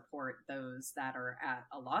and support those that are at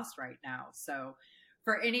a loss right now. So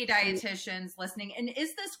for any dietitians listening, and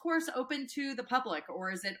is this course open to the public,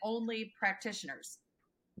 or is it only practitioners?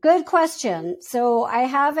 Good question. So I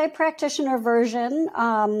have a practitioner version,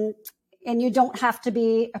 and you don't have to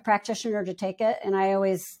be a practitioner to take it. And I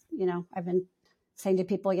always, I've been saying to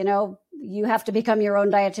people, you have to become your own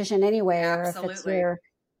dietitian anyway. Absolutely. Or if it's your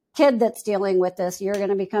kid that's dealing with this, you're going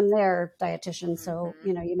to become their dietitian. So,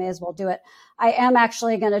 you may as well do it. I am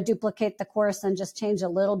actually going to duplicate the course and just change a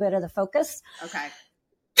little bit of the focus. Okay.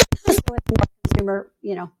 So it's more consumer,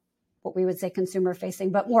 what we would say consumer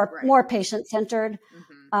facing, but more patient centered,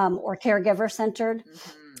 or caregiver centered.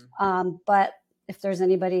 Mm-hmm. But if there's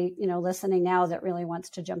anybody, listening now that really wants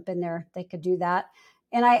to jump in there, they could do that.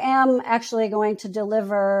 And I am actually going to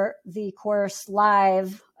deliver the course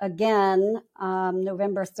live again,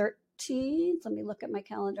 November 13th. Let me look at my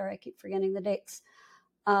calendar. I keep forgetting the dates.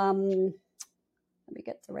 Let me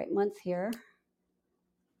get the right month here.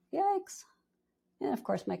 Yikes. And of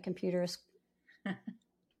course my computer is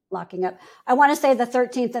locking up. I want to say the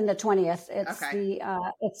 13th and the 20th. It's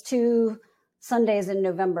it's 2 Sundays in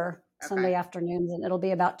November, Sunday afternoons, and it'll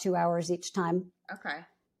be about 2 hours each time. Okay.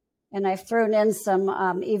 And I've thrown in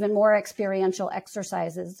some even more experiential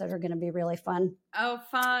exercises that are going to be really fun. Oh,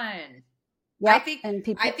 fun. Yeah. I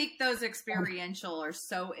think those experiential are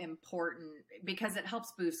so important because it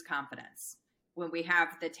helps boost confidence when we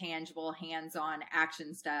have the tangible hands-on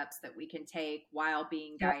action steps that we can take while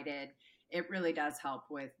being guided. It really does help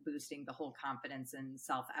with boosting the whole confidence and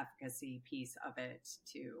self-efficacy piece of it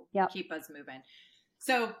to keep us moving.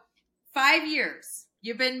 So 5 years,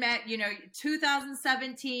 you've been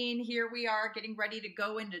 2017, here we are getting ready to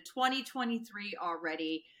go into 2023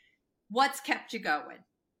 already. What's kept you going?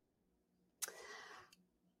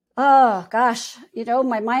 Oh gosh,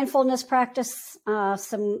 my mindfulness practice,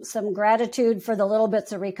 some gratitude for the little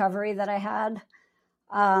bits of recovery that I had.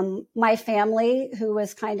 My family, who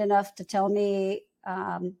was kind enough to tell me,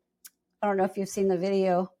 I don't know if you've seen the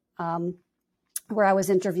video where I was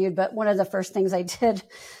interviewed, but one of the first things I did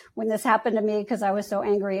when this happened to me, because I was so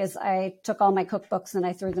angry, is I took all my cookbooks and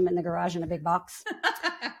I threw them in the garage in a big box.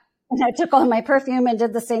 And I took all my perfume and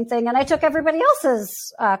did the same thing. And I took everybody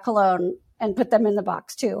else's cologne and put them in the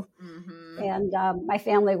box too. Mm-hmm. And my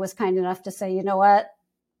family was kind enough to say, you know what,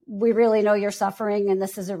 we really know you're suffering and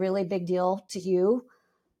this is a really big deal to you.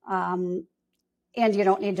 And you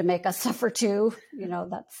don't need to make us suffer too.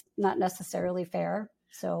 That's not necessarily fair.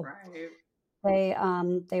 So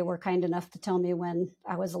they were kind enough to tell me when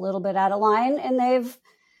I was a little bit out of line, and they've,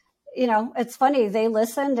 it's funny, they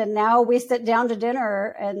listened, and now we sit down to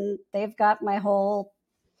dinner and they've got my whole,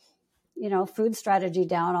 food strategy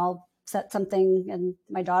down. I'll set something and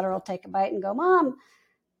my daughter will take a bite and go, Mom,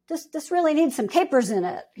 this really needs some capers in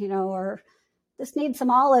it, or this needs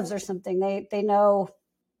some olives or something. They know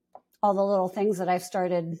all the little things that I've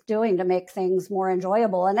started doing to make things more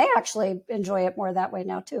enjoyable. And they actually enjoy it more that way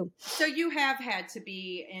now too. So you have had to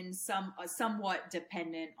be in somewhat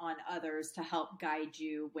dependent on others to help guide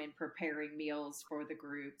you when preparing meals for the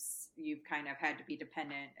groups. You've kind of had to be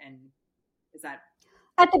dependent, and is that?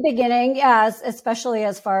 At the beginning, yeah, especially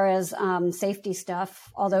as far as safety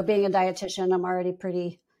stuff. Although being a dietitian, I'm already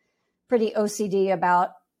pretty OCD about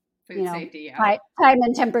Food safety, time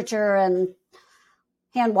and temperature and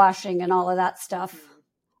hand washing and all of that stuff.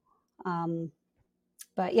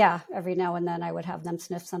 But yeah, every now and then I would have them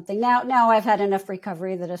sniff something. Now I've had enough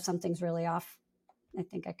recovery that if something's really off, I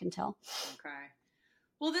think I can tell. Okay.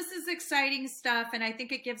 Well, this is exciting stuff, and I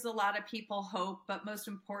think it gives a lot of people hope, but most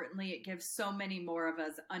importantly, it gives so many more of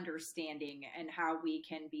us understanding and how we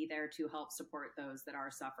can be there to help support those that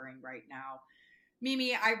are suffering right now.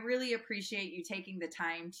 Mimi, I really appreciate you taking the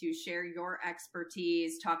time to share your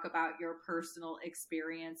expertise, talk about your personal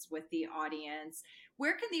experience with the audience.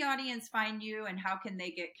 Where can the audience find you, and how can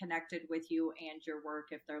they get connected with you and your work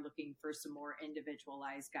if they're looking for some more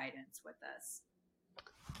individualized guidance with this?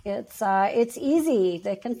 It's easy.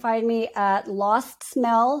 They can find me at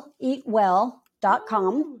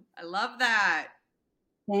lostsmelleatwell.com. Ooh, I love that.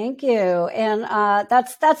 Thank you. And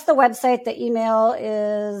that's the website. The email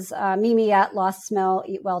is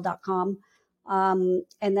mimi@lostsmelleatwell.com. And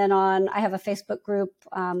then I have a Facebook group,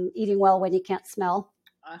 Eating Well When You Can't Smell.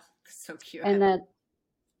 So cute. And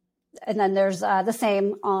then there's the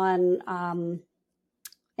same on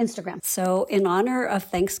Instagram. So in honor of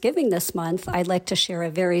Thanksgiving this month, I'd like to share a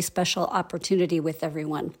very special opportunity with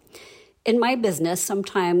everyone. In my business,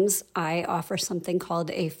 sometimes I offer something called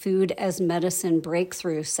a food as medicine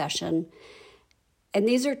breakthrough session. And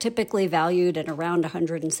these are typically valued at around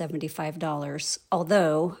 $175,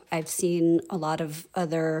 although I've seen a lot of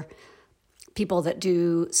other people that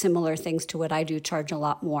do similar things to what I do charge a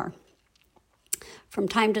lot more. From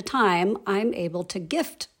time to time, I'm able to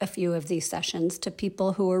gift a few of these sessions to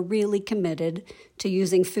people who are really committed to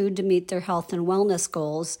using food to meet their health and wellness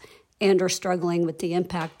goals and are struggling with the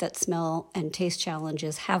impact that smell and taste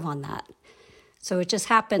challenges have on that. So it just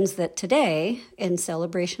happens that today, in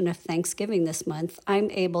celebration of Thanksgiving this month, I'm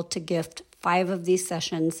able to gift 5 of these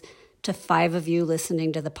sessions to 5 of you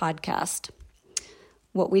listening to the podcast.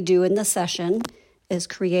 What we do in the session is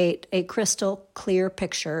create a crystal clear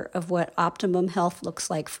picture of what optimum health looks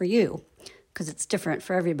like for you, because it's different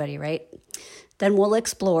for everybody, right? Then we'll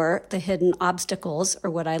explore the hidden obstacles, or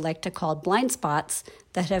what I like to call blind spots,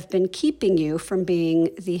 that have been keeping you from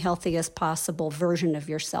being the healthiest possible version of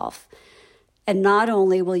yourself. And not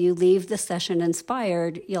only will you leave the session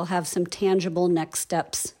inspired, you'll have some tangible next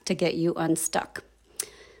steps to get you unstuck.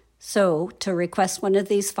 So to request one of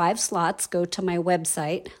these 5 slots, go to my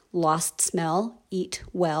website,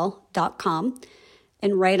 lostsmelleatwell.com.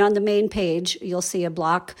 And right on the main page, you'll see a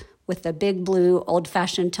block with a big blue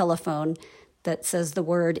old-fashioned telephone that says the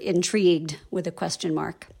word intrigued with a question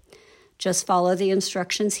mark. Just follow the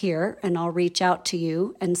instructions here, and I'll reach out to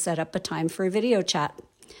you and set up a time for a video chat.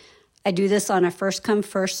 I do this on a first-come,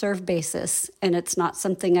 first-served basis, and it's not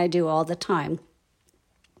something I do all the time.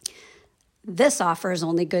 This offer is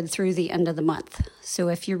only good through the end of the month. So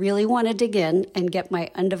if you really want to dig in and get my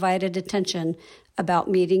undivided attention about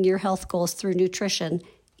meeting your health goals through nutrition,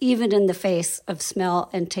 even in the face of smell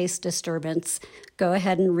and taste disturbance, go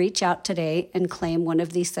ahead and reach out today and claim one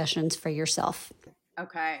of these sessions for yourself.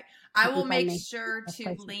 Okay. I will make sure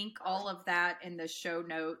to link all of that in the show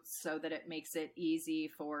notes so that it makes it easy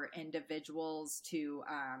for individuals to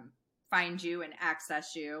find you and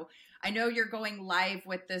access you. I know you're going live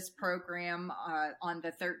with this program on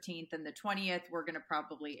the 13th and the 20th. We're going to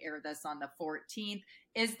probably air this on the 14th.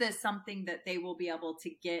 Is this something that they will be able to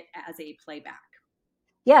get as a playback?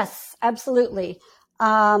 Yes, absolutely.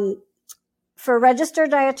 For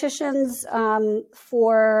registered dietitians,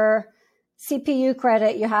 for CPU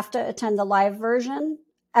credit, you have to attend the live version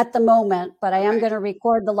at the moment, but I am going to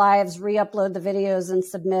record the lives, re-upload the videos, and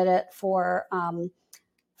submit it for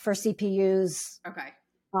CPUs. Okay.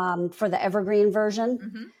 For the evergreen version.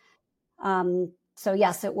 Mm-hmm. So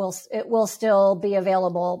yes, it will still be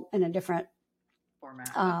available in a different format,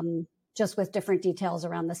 just with different details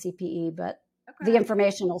around the CPE, but the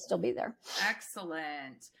information will still be there.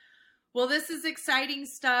 Excellent. Well, this is exciting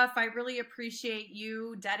stuff. I really appreciate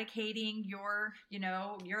you dedicating your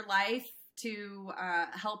life to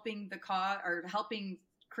helping the cause, or helping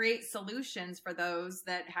create solutions for those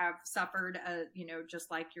that have suffered,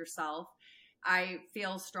 just like yourself. I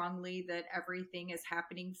feel strongly that everything is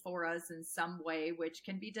happening for us in some way, which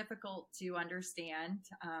can be difficult to understand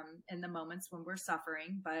in the moments when we're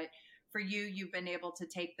suffering. But for you, you've been able to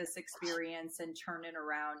take this experience and turn it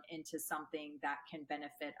around into something that can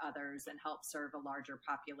benefit others and help serve a larger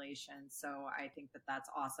population. So I think that that's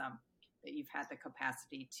awesome that you've had the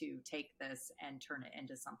capacity to take this and turn it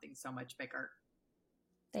into something so much bigger.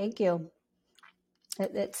 Thank you.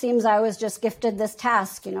 It seems I was just gifted this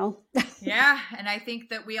task, Yeah. And I think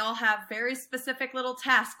that we all have very specific little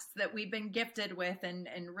tasks that we've been gifted with, and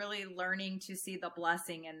really learning to see the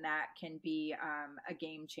blessing in that can be a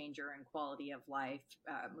game changer in quality of life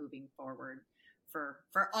moving forward for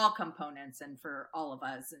all components and for all of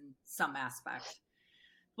us in some aspect.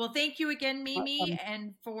 Well, thank you again, Mimi. Awesome.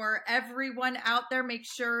 And for everyone out there, make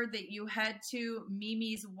sure that you head to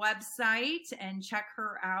Mimi's website and check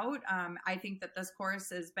her out. I think that this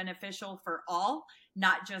course is beneficial for all,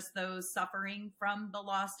 not just those suffering from the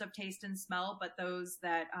loss of taste and smell, but those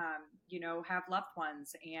that, have loved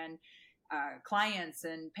ones and clients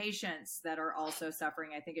and patients that are also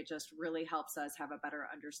suffering. I think it just really helps us have a better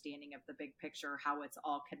understanding of the big picture, how it's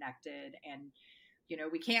all connected. And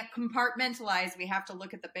we can't compartmentalize. We have to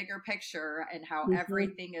look at the bigger picture and how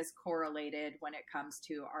everything is correlated when it comes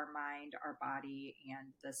to our mind, our body,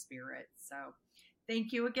 and the spirit. So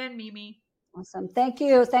thank you again, Mimi. Awesome. Thank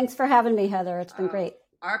you. Thanks for having me, Heather. It's been great.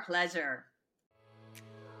 Our pleasure.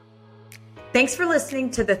 Thanks for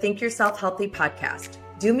listening to the Think Yourself Healthy podcast.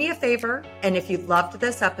 Do me a favor, and if you loved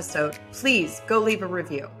this episode, please go leave a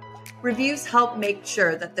review. Reviews help make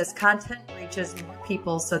sure that this content reaches more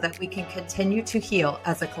people so that we can continue to heal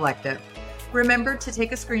as a collective. Remember to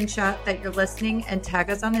take a screenshot that you're listening and tag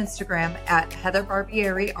us on Instagram at Heather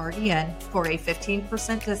Barbieri RDN for a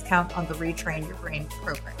 15% discount on the Retrain Your Brain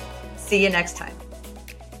program. See you next time.